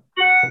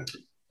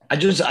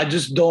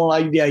just don't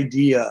like the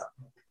idea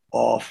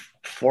of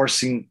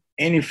forcing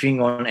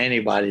anything on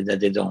anybody that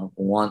they don't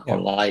want or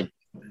like.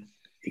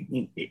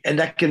 And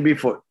that can be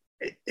for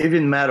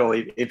even metal.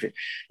 If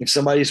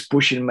somebody's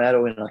pushing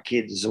metal and a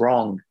kid is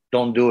wrong,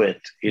 don't do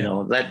it. You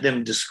know, let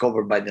them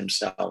discover by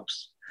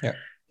themselves. Yeah.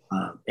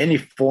 Any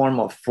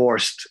form of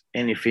forced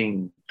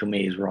anything to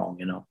me is wrong,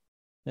 you know.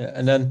 Yeah,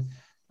 and then,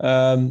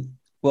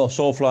 well,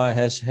 Soulfly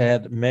has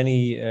had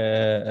many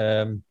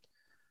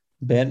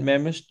band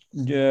members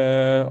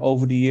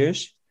over the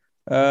years.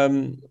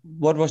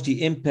 What was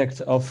the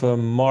impact of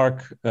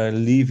Mark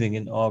leaving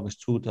in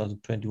August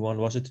 2021?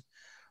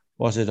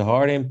 Was it a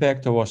hard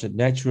impact, or was it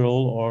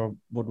natural, or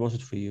what was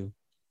it for you?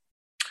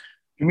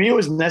 For me, it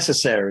was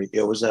necessary.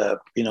 It was a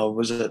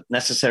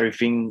necessary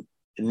thing.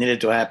 It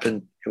needed to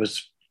happen. It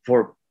was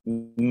for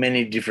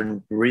many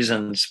different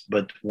reasons,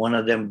 but one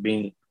of them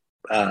being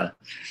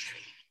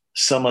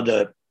some of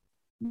the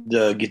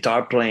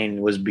guitar playing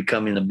was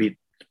becoming a bit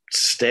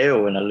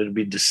stale and a little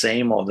bit the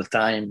same all the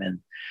time. And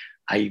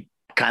I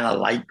kind of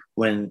like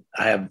when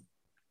I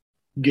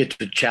get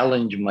to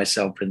challenge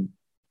myself and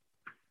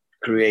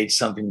create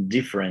something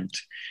different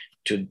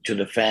to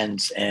the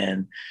fans.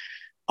 And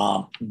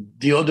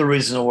the other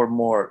reasons were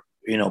more,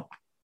 you know,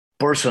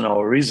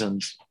 personal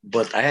reasons.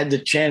 But I had the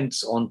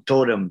chance on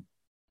Totem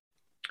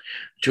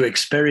to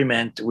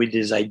experiment with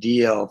this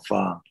idea of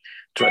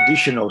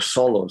traditional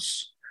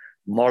solos,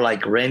 more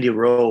like Randy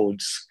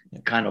Rhoads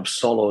kind of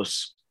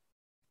solos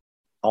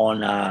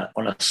on a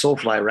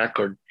Soulfly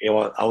record.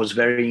 I was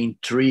very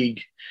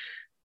intrigued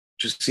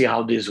to see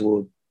how this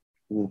will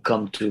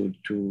come to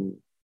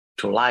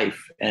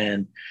life.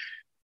 And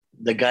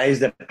the guys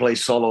that play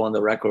solo on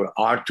the record,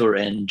 Arthur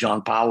and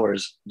John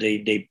Powers,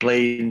 they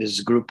play in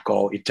this group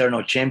called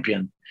Eternal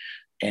Champion,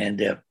 and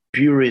they're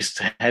purist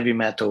heavy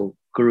metal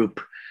group,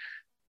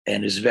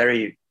 and it's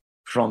very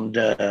from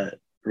the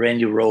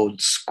Randy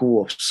Rhoads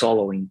school of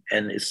soloing,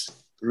 and it's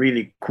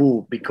really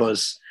cool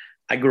because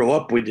I grew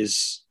up with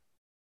this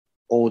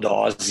old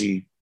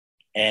Ozzy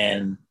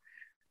and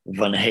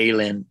Van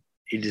Halen,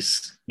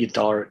 this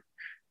guitar,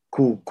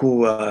 cool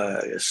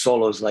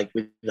solos, like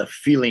with the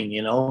feeling,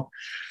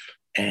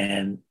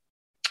 and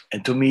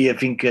to me, I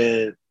think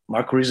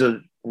Marco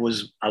Rizzo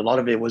was, a lot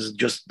of it was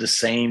just the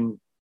same,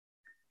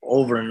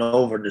 over and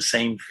over, the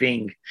same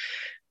thing.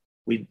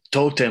 With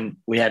Totem,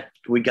 we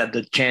got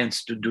the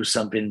chance to do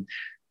something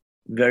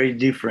very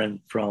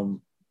different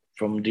from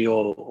the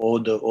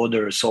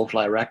older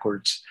Soulfly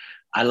records.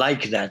 I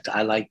like that.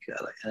 I like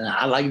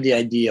the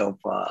idea of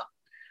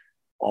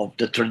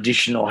the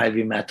traditional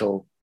heavy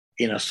metal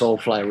in a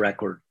Soulfly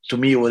record. To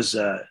me, it was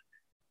I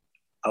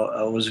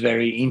was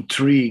very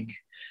intrigued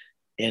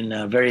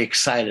and very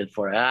excited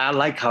for it. I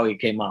like how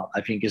it came out.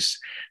 I think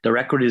the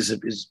record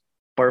is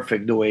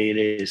perfect the way it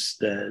is.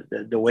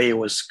 The way it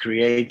was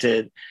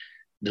created,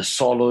 the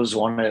solos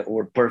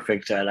were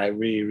perfect, and I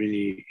really,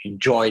 really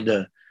enjoyed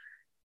the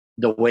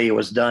way it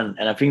was done.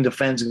 And I think the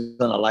fans are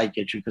gonna like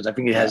it because I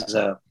think it has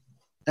a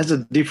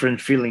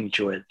different feeling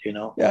to it,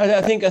 Yeah,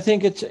 I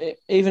think it's,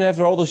 even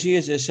after all those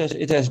years,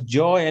 it has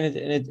joy and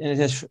it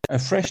has a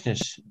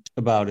freshness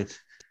about it.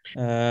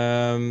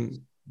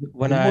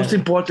 Most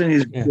important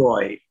is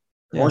joy.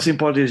 Most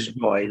important is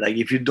joy. Like,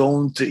 if you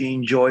don't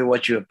enjoy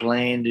what you're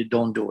playing, you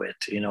don't do it,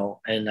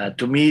 And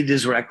to me,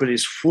 this record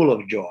is full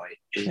of joy.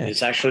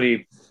 It's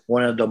actually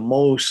one of the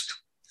most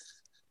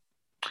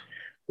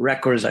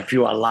records I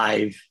feel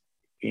alive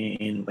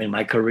in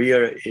my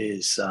career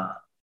is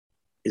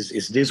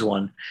this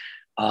one.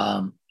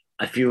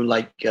 I feel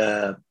like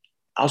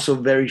also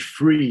very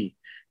free.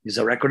 It's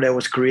a record that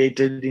was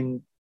created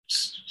in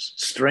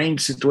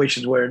strange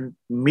situations where in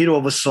the middle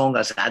of a song,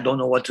 I said, I don't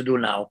know what to do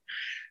now.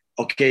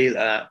 Okay,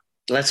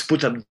 let's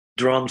put a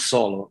drum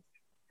solo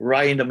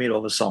right in the middle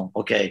of a song.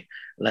 Okay,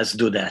 let's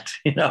do that,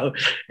 And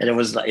it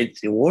was like,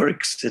 it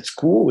works. It's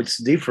cool. It's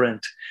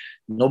different.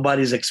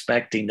 Nobody's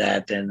expecting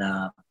that. And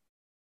I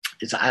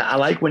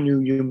like when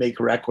you make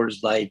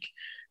records like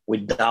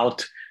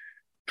without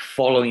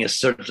following a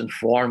certain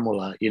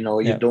formula, you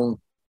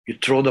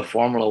throw the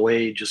formula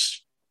away,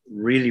 just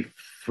really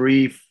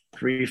free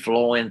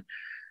flowing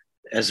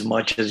as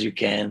much as you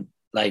can.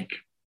 Like,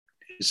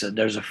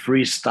 there's a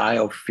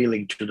freestyle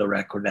feeling to the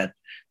record that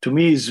to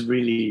me is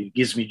really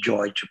gives me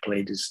joy to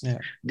play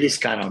this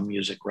kind of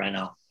music right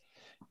now.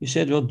 You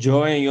said,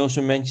 joy, and you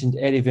also mentioned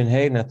Eddie Van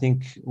Halen. I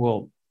think,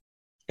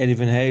 Eddie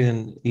Van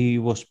Halen, he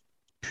was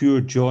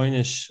pure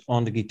joyness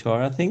on the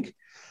guitar, I think.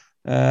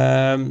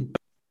 How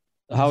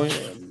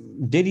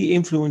did he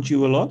influence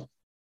you a lot?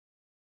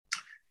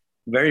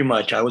 Very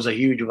much. I was a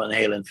huge Van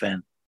Halen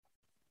fan,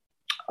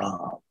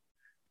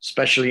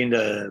 especially in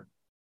the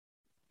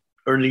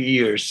early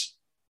years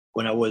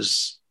when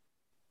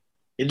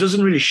it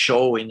doesn't really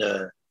show in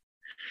the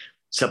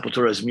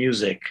Sepultura's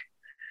music.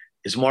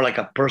 It's more like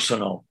a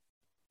personal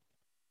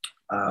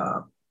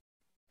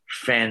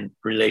fan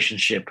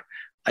relationship.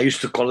 I used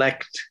to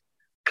collect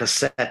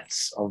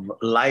cassettes of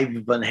live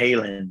Van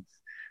Halen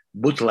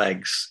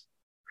bootlegs,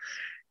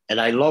 and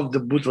I loved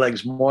the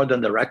bootlegs more than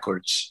the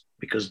records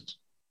because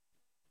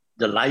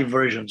the live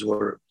versions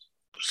were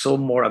so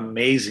more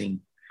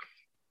amazing.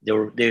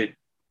 They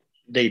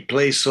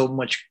play so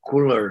much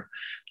cooler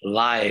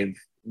live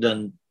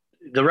than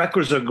the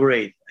records are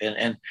great.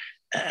 And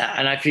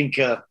I think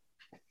I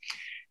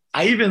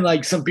even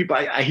like some people,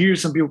 I hear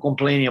some people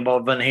complaining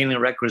about Van Halen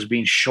records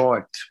being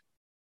short.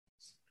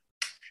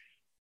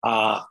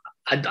 I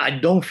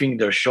don't think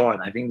they're short.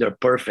 I think they're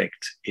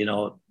perfect.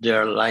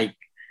 They're like,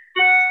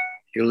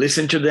 you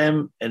listen to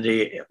them and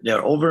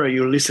they're over,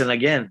 you listen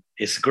again.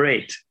 It's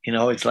great.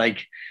 It's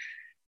like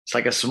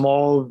a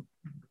small,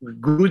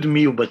 good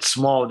meal, but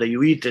small, that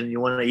you eat and you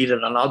want to eat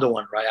another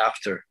one right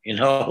after,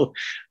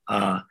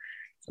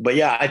 But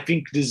yeah, I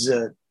think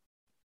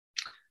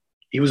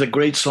he was a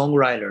great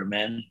songwriter,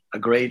 man. A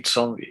great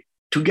song.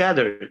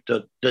 Together,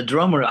 the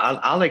drummer,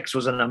 Alex,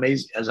 was an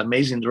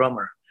amazing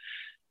drummer.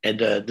 And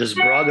this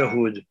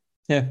brotherhood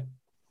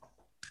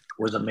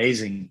was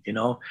amazing,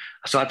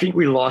 So I think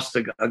we lost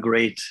a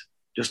great,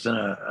 just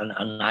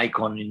an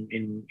icon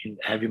in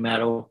heavy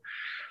metal.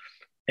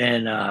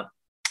 And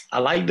I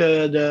like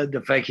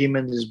the fact him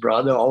and his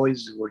brother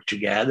always were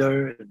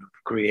together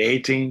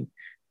creating.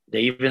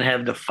 They even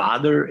have the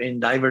father in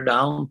Diver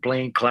Down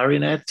playing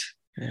clarinet.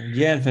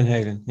 Jan Van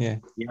Halen,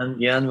 Jan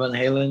Van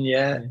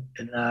Halen,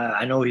 And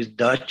I know he's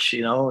Dutch,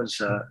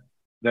 It's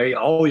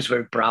always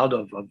very proud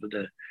of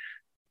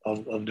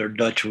their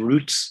Dutch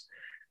roots.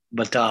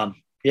 But I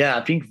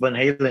think Van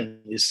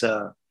Halen is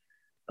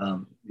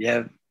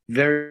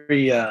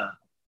very.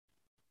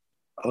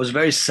 I was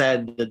very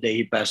sad the day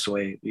he passed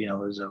away. It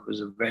was a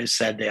very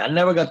sad day. I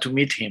never got to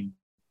meet him,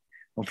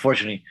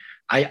 unfortunately.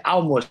 I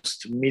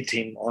almost meet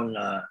him on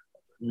a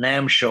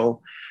NAMM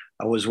show.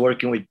 I was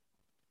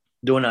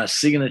doing a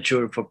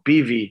signature for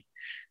PV,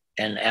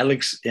 and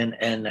Alex and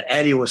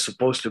Eddie was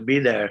supposed to be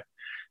there,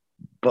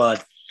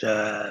 but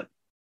I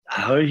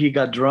heard he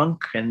got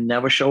drunk and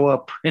never show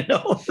up.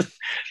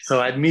 So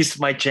I missed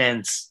my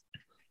chance.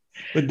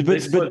 But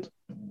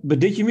But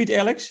did you meet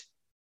Alex?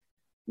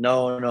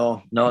 No,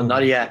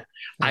 not yet.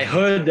 I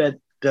heard that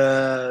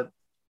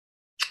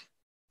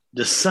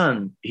his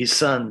son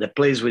that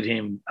plays with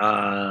him,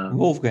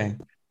 Wolfgang.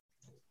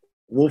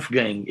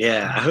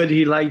 Yeah, I heard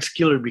he likes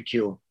Killer Be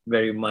Kill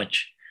very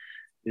much.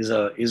 He's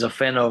a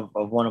fan of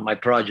one of my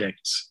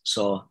projects.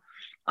 So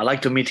I'd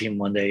like to meet him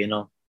one day,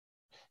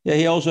 Yeah,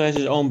 he also has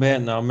his own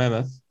band now,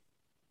 Mammoth.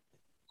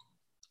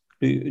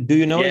 Do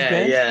you know his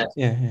band?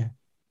 Yeah.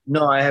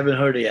 No, I haven't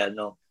heard it yet,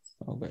 no.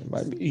 Okay,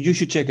 but you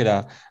should check it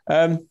out.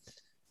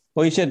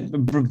 Well, you said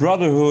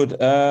Brotherhood.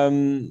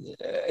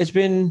 It's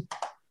been,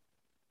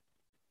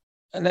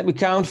 let me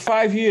count,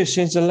 5 years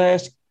since the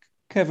last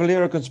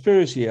Cavalera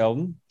Conspiracy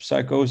album,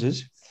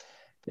 Psychosis.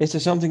 Is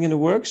there something in the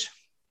works?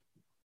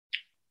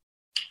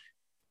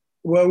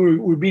 Well,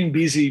 we've been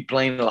busy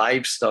playing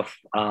live stuff.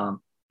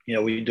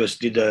 We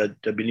just did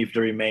the Beneath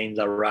the Remains,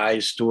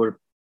 Arise tour.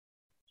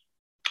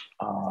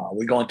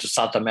 We're going to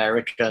South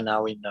America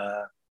now in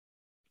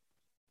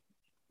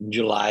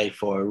July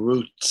for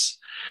Roots.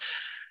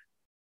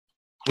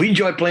 We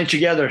enjoy playing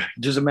together.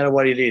 Doesn't matter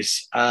what it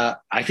is.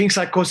 I think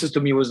Psychosis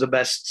to me was the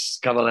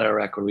best Cavalera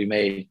record we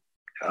made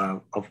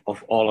of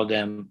all of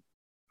them.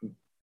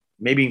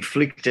 Maybe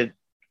Inflicted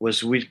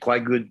was with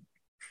quite good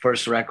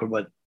first record,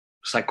 but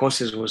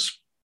Psychosis was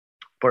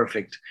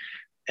perfect.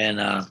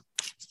 And I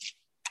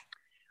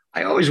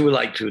always would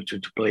like to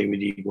play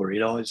with Igor.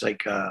 It's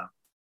like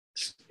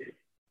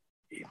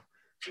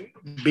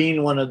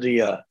being one of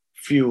the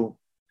few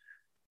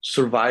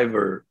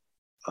survivor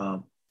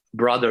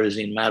brothers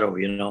in metal,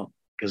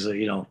 because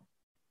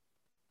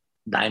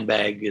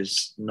Dimebag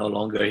is no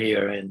longer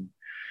here, and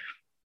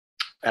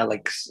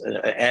Alex,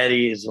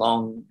 Eddie is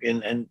long,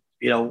 and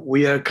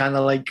we are kind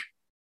of like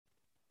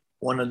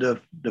one of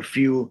the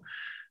few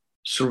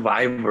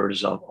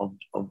survivors of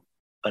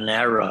an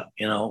era,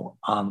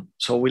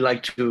 so we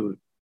like to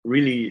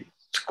really,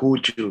 it's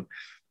cool to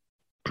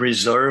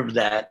preserve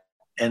that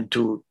and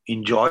to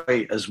enjoy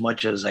as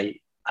much as I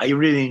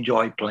really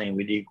enjoy playing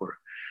with Igor.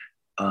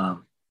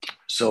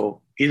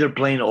 So either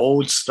playing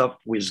old stuff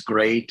was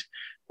great,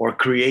 or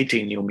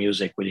creating new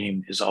music with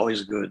him is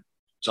always good.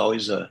 It's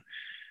always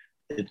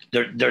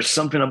there's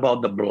something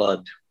about the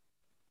blood,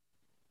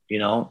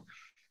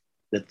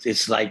 that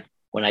it's like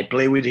when I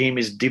play with him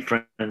is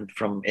different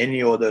from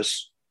any other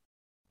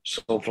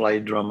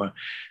Soulfly drummer,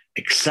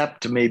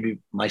 except maybe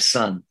my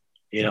son,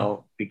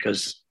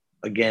 because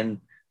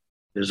again,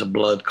 there's a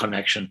blood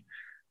connection,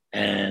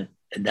 and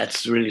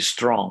that's really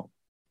strong.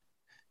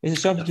 Is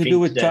it something to do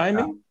with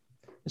timing?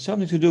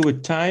 Something to do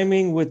with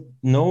timing, with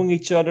knowing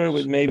each other,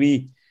 with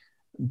maybe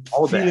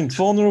feeling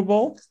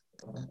vulnerable?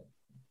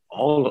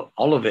 All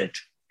of it.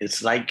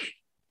 It's like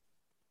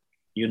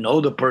you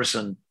know the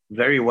person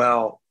very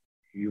well.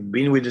 You've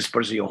been with this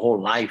person your whole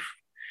life.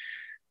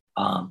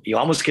 You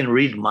almost can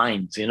read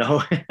minds,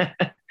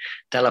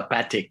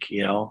 telepathic,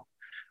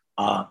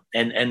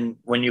 and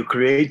when you're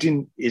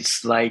creating,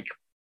 it's like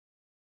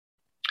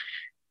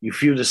you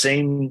feel the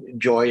same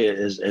joy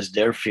as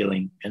they're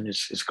feeling, and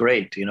it's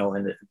great,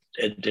 and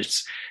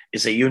it's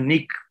a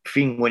unique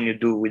thing when you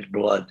do with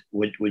blood,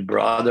 with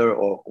brother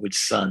or with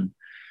son.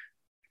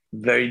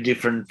 Very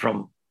different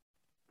from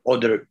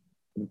other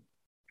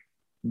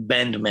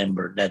band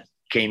member that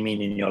came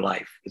in your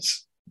life.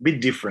 It's a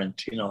bit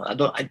different,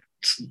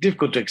 it's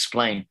difficult to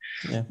explain,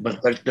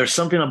 but there's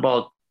something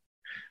about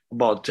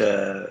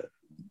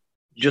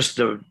just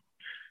the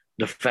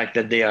fact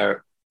that they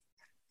are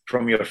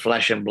from your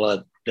flesh and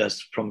blood,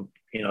 that's from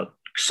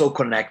so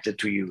connected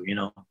to you.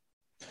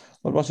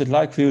 What was it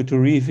like for you to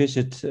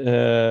revisit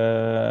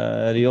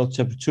the old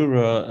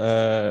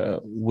Sepultura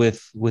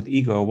with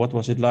Igor? What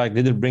was it like?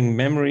 Did it bring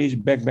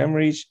back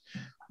memories?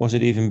 Was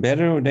it even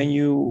better than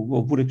you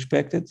would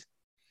expect it?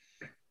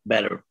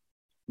 Better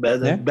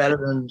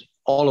than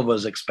all of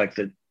us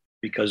expected,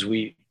 because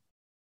we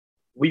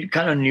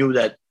kind of knew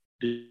that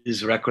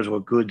these records were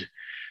good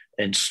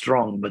and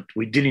strong, but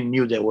we didn't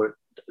knew they were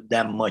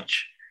that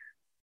much.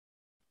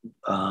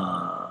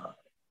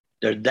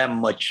 There's that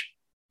much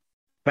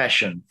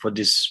passion for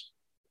these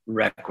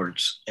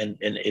records, and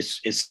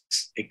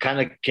it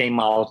kind of came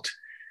out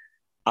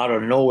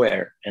of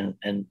nowhere,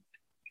 and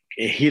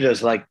it hit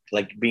us like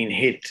being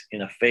hit in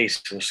the face.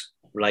 It was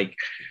like,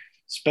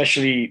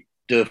 especially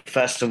the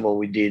festival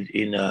we did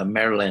in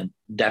Maryland,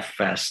 Death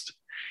Fest.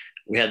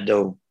 We had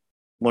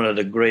one of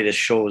the greatest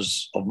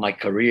shows of my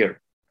career,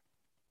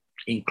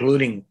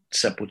 including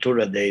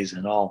Sepultura days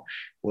and all.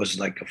 It was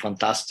like a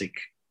fantastic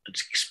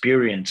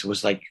experience. It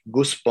was like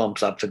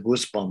goosebumps after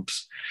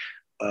goosebumps,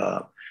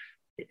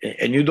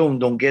 and you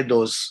don't get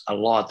those a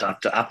lot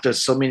after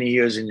so many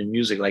years in the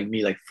music, like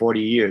me, like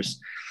 40 years.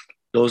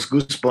 Those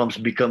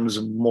goosebumps becomes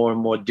more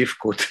and more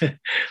difficult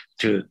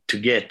to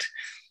get.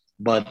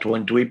 But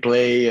when we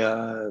play,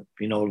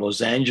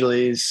 Los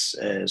Angeles,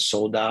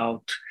 sold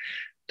out,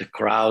 the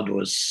crowd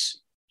was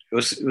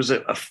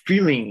a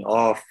feeling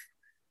of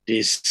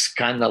this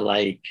kind of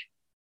like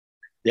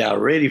they are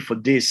ready for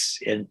this,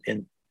 and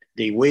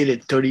they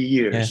waited 30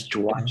 years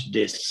to watch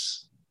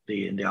this.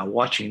 They are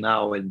watching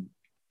now, and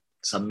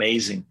It's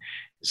amazing.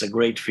 It's a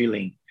great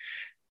feeling.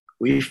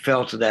 We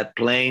felt that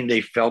playing.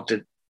 They felt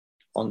it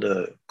on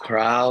the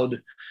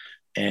crowd,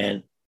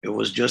 and it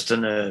was just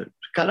a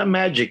kind of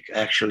magic,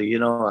 actually. You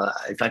know,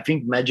 I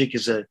think magic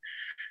is a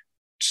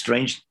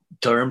strange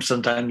term,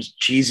 sometimes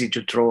cheesy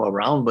to throw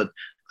around, but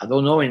I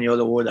don't know any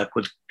other word I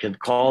can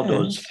call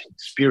those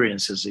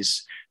experiences.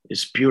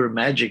 It's pure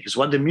magic. It's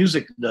what the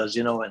music does,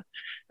 you know, and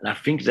I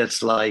think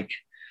that's like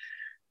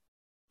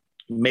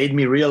made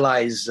me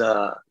realize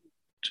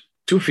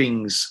two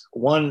things.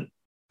 One,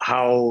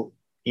 how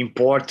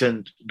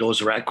important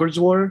those records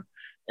were,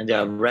 and they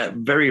are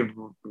very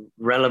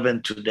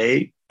relevant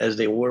today as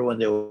they were when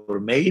they were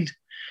made,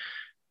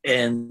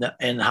 and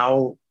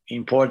how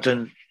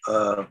important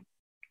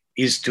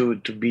is to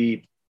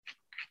be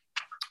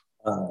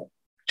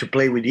to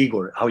play with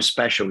Igor, how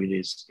special it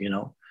is, you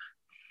know,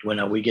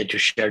 when we get to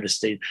share the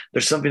stage.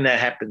 There's something that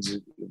happens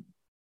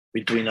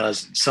between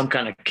us, some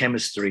kind of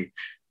chemistry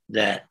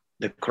that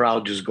the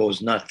crowd just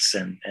goes nuts,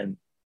 and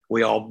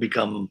we all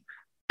become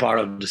part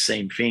of the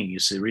same thing.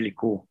 It's really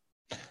cool.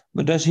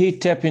 But does he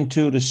tap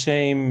into the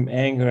same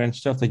anger and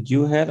stuff that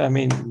you had? I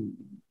mean,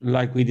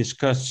 like we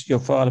discussed, your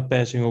father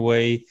passing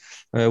away,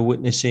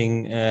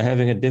 witnessing,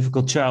 having a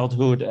difficult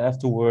childhood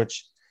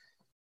afterwards.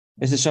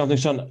 Is there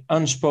some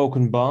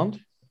unspoken bond?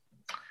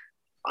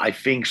 I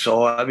think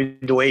so. I mean,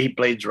 the way he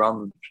plays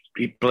drum,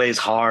 he plays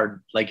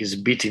hard, like he's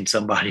beating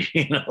somebody,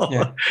 you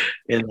know.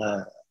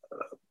 Yeah.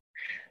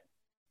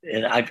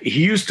 And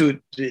he used to,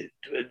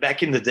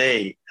 back in the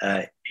day,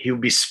 he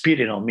would be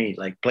spitting on me,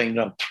 like playing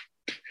drum,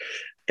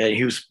 and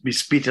he would be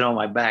spitting on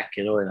my back,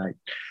 you know.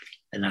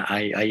 And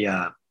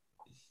I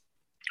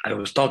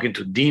was talking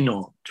to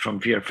Dino from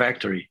Fear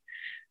Factory,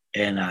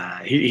 and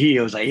he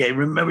was like, "Hey,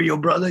 remember your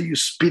brother? You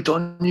spit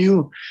on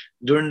you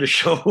during the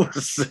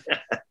shows."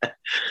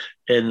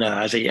 And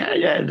I said,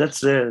 "Yeah,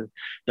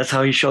 that's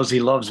how he shows he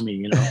loves me,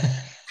 you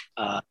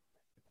know."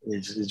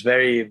 It's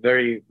very,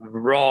 very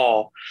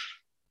raw,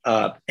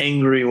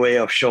 angry way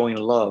of showing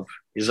love.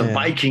 It's a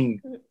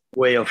Viking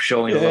way of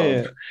showing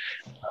love.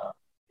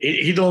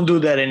 He don't do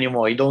that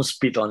anymore. He don't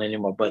spit on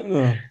anymore. But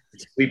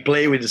we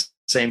play with the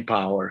same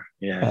power.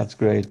 Yeah, that's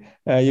great.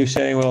 You're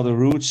saying, well, the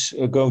roots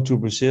go to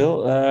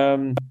Brazil.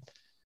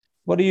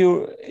 What do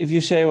you, if you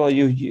say, well,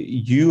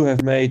 you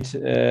have made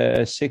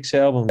 6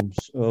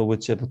 albums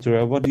with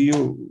Sepultura, what do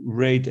you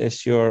rate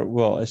as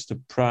as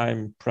the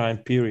prime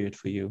period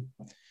for you?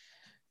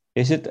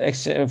 Is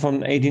it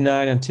from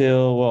 89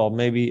 until,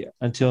 maybe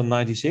until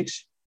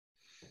 96?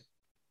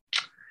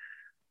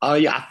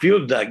 Yeah, I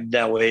feel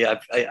that way.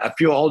 I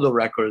feel all the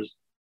records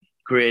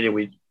created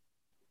with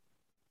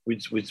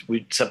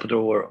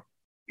Sepultura were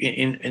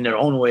in their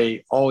own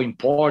way all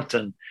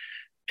important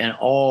and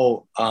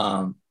all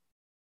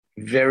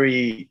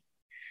very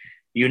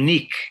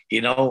unique.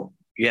 You know,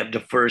 you have the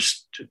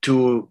first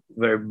 2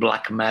 very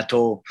black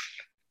metal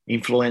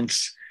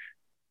influence,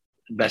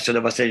 Bastard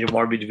Devastation,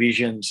 Morbid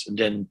Visions. And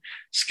then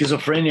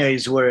Schizophrenia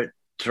is where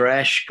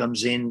thrash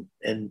comes in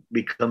and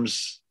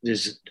becomes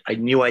this a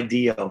new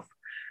idea of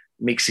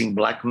mixing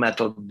black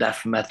metal,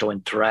 death metal,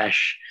 and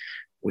thrash.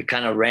 We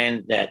kind of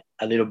ran that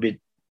a little bit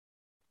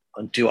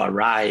until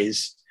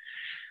Arise.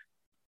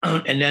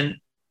 And then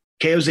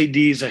Chaos AD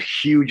is a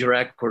huge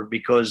record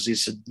because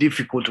it's a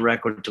difficult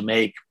record to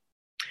make.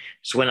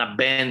 So when a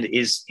band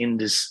is in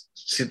this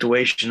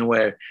situation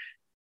where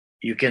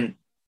you can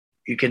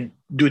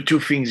do 2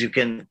 things. You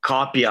can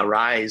copy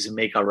Arise and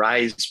make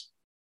Arise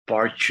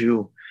Part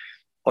 2,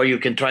 or you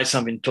can try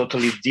something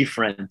totally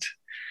different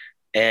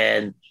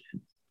and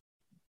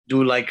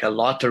do like a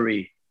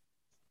lottery.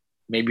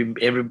 Maybe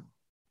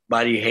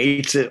everybody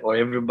hates it or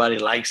everybody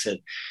likes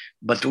it.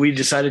 But we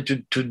decided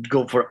to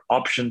go for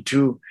option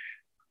 2.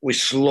 We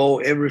slow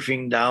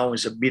everything down.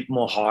 It's a bit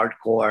more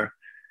hardcore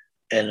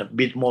and a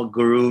bit more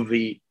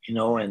groovy, you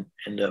know,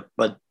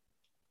 but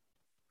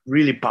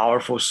really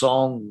powerful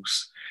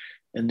songs.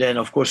 And then,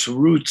 of course,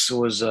 Roots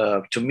was,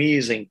 to me,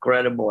 is an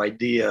incredible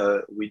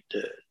idea,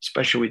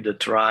 especially with the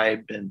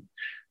Tribe, and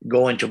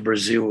going to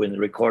Brazil and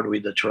record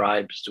with the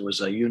Tribes. It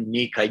was a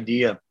unique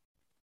idea.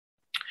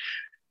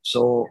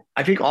 So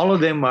I think all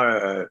of them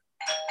are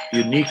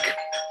unique,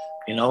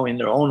 you know, in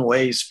their own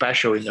way,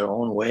 special in their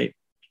own way.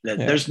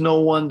 There's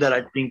no one that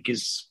I think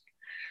is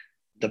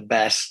the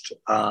best.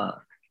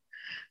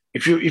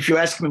 If you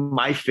ask me,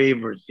 my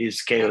favorite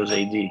is Chaos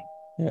AD.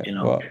 Yeah, you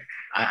know, well,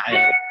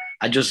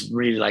 I just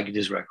really like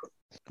this record.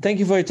 Thank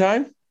you for your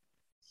time.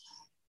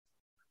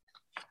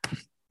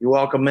 You're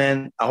welcome,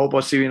 man. I hope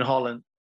I'll see you in Holland.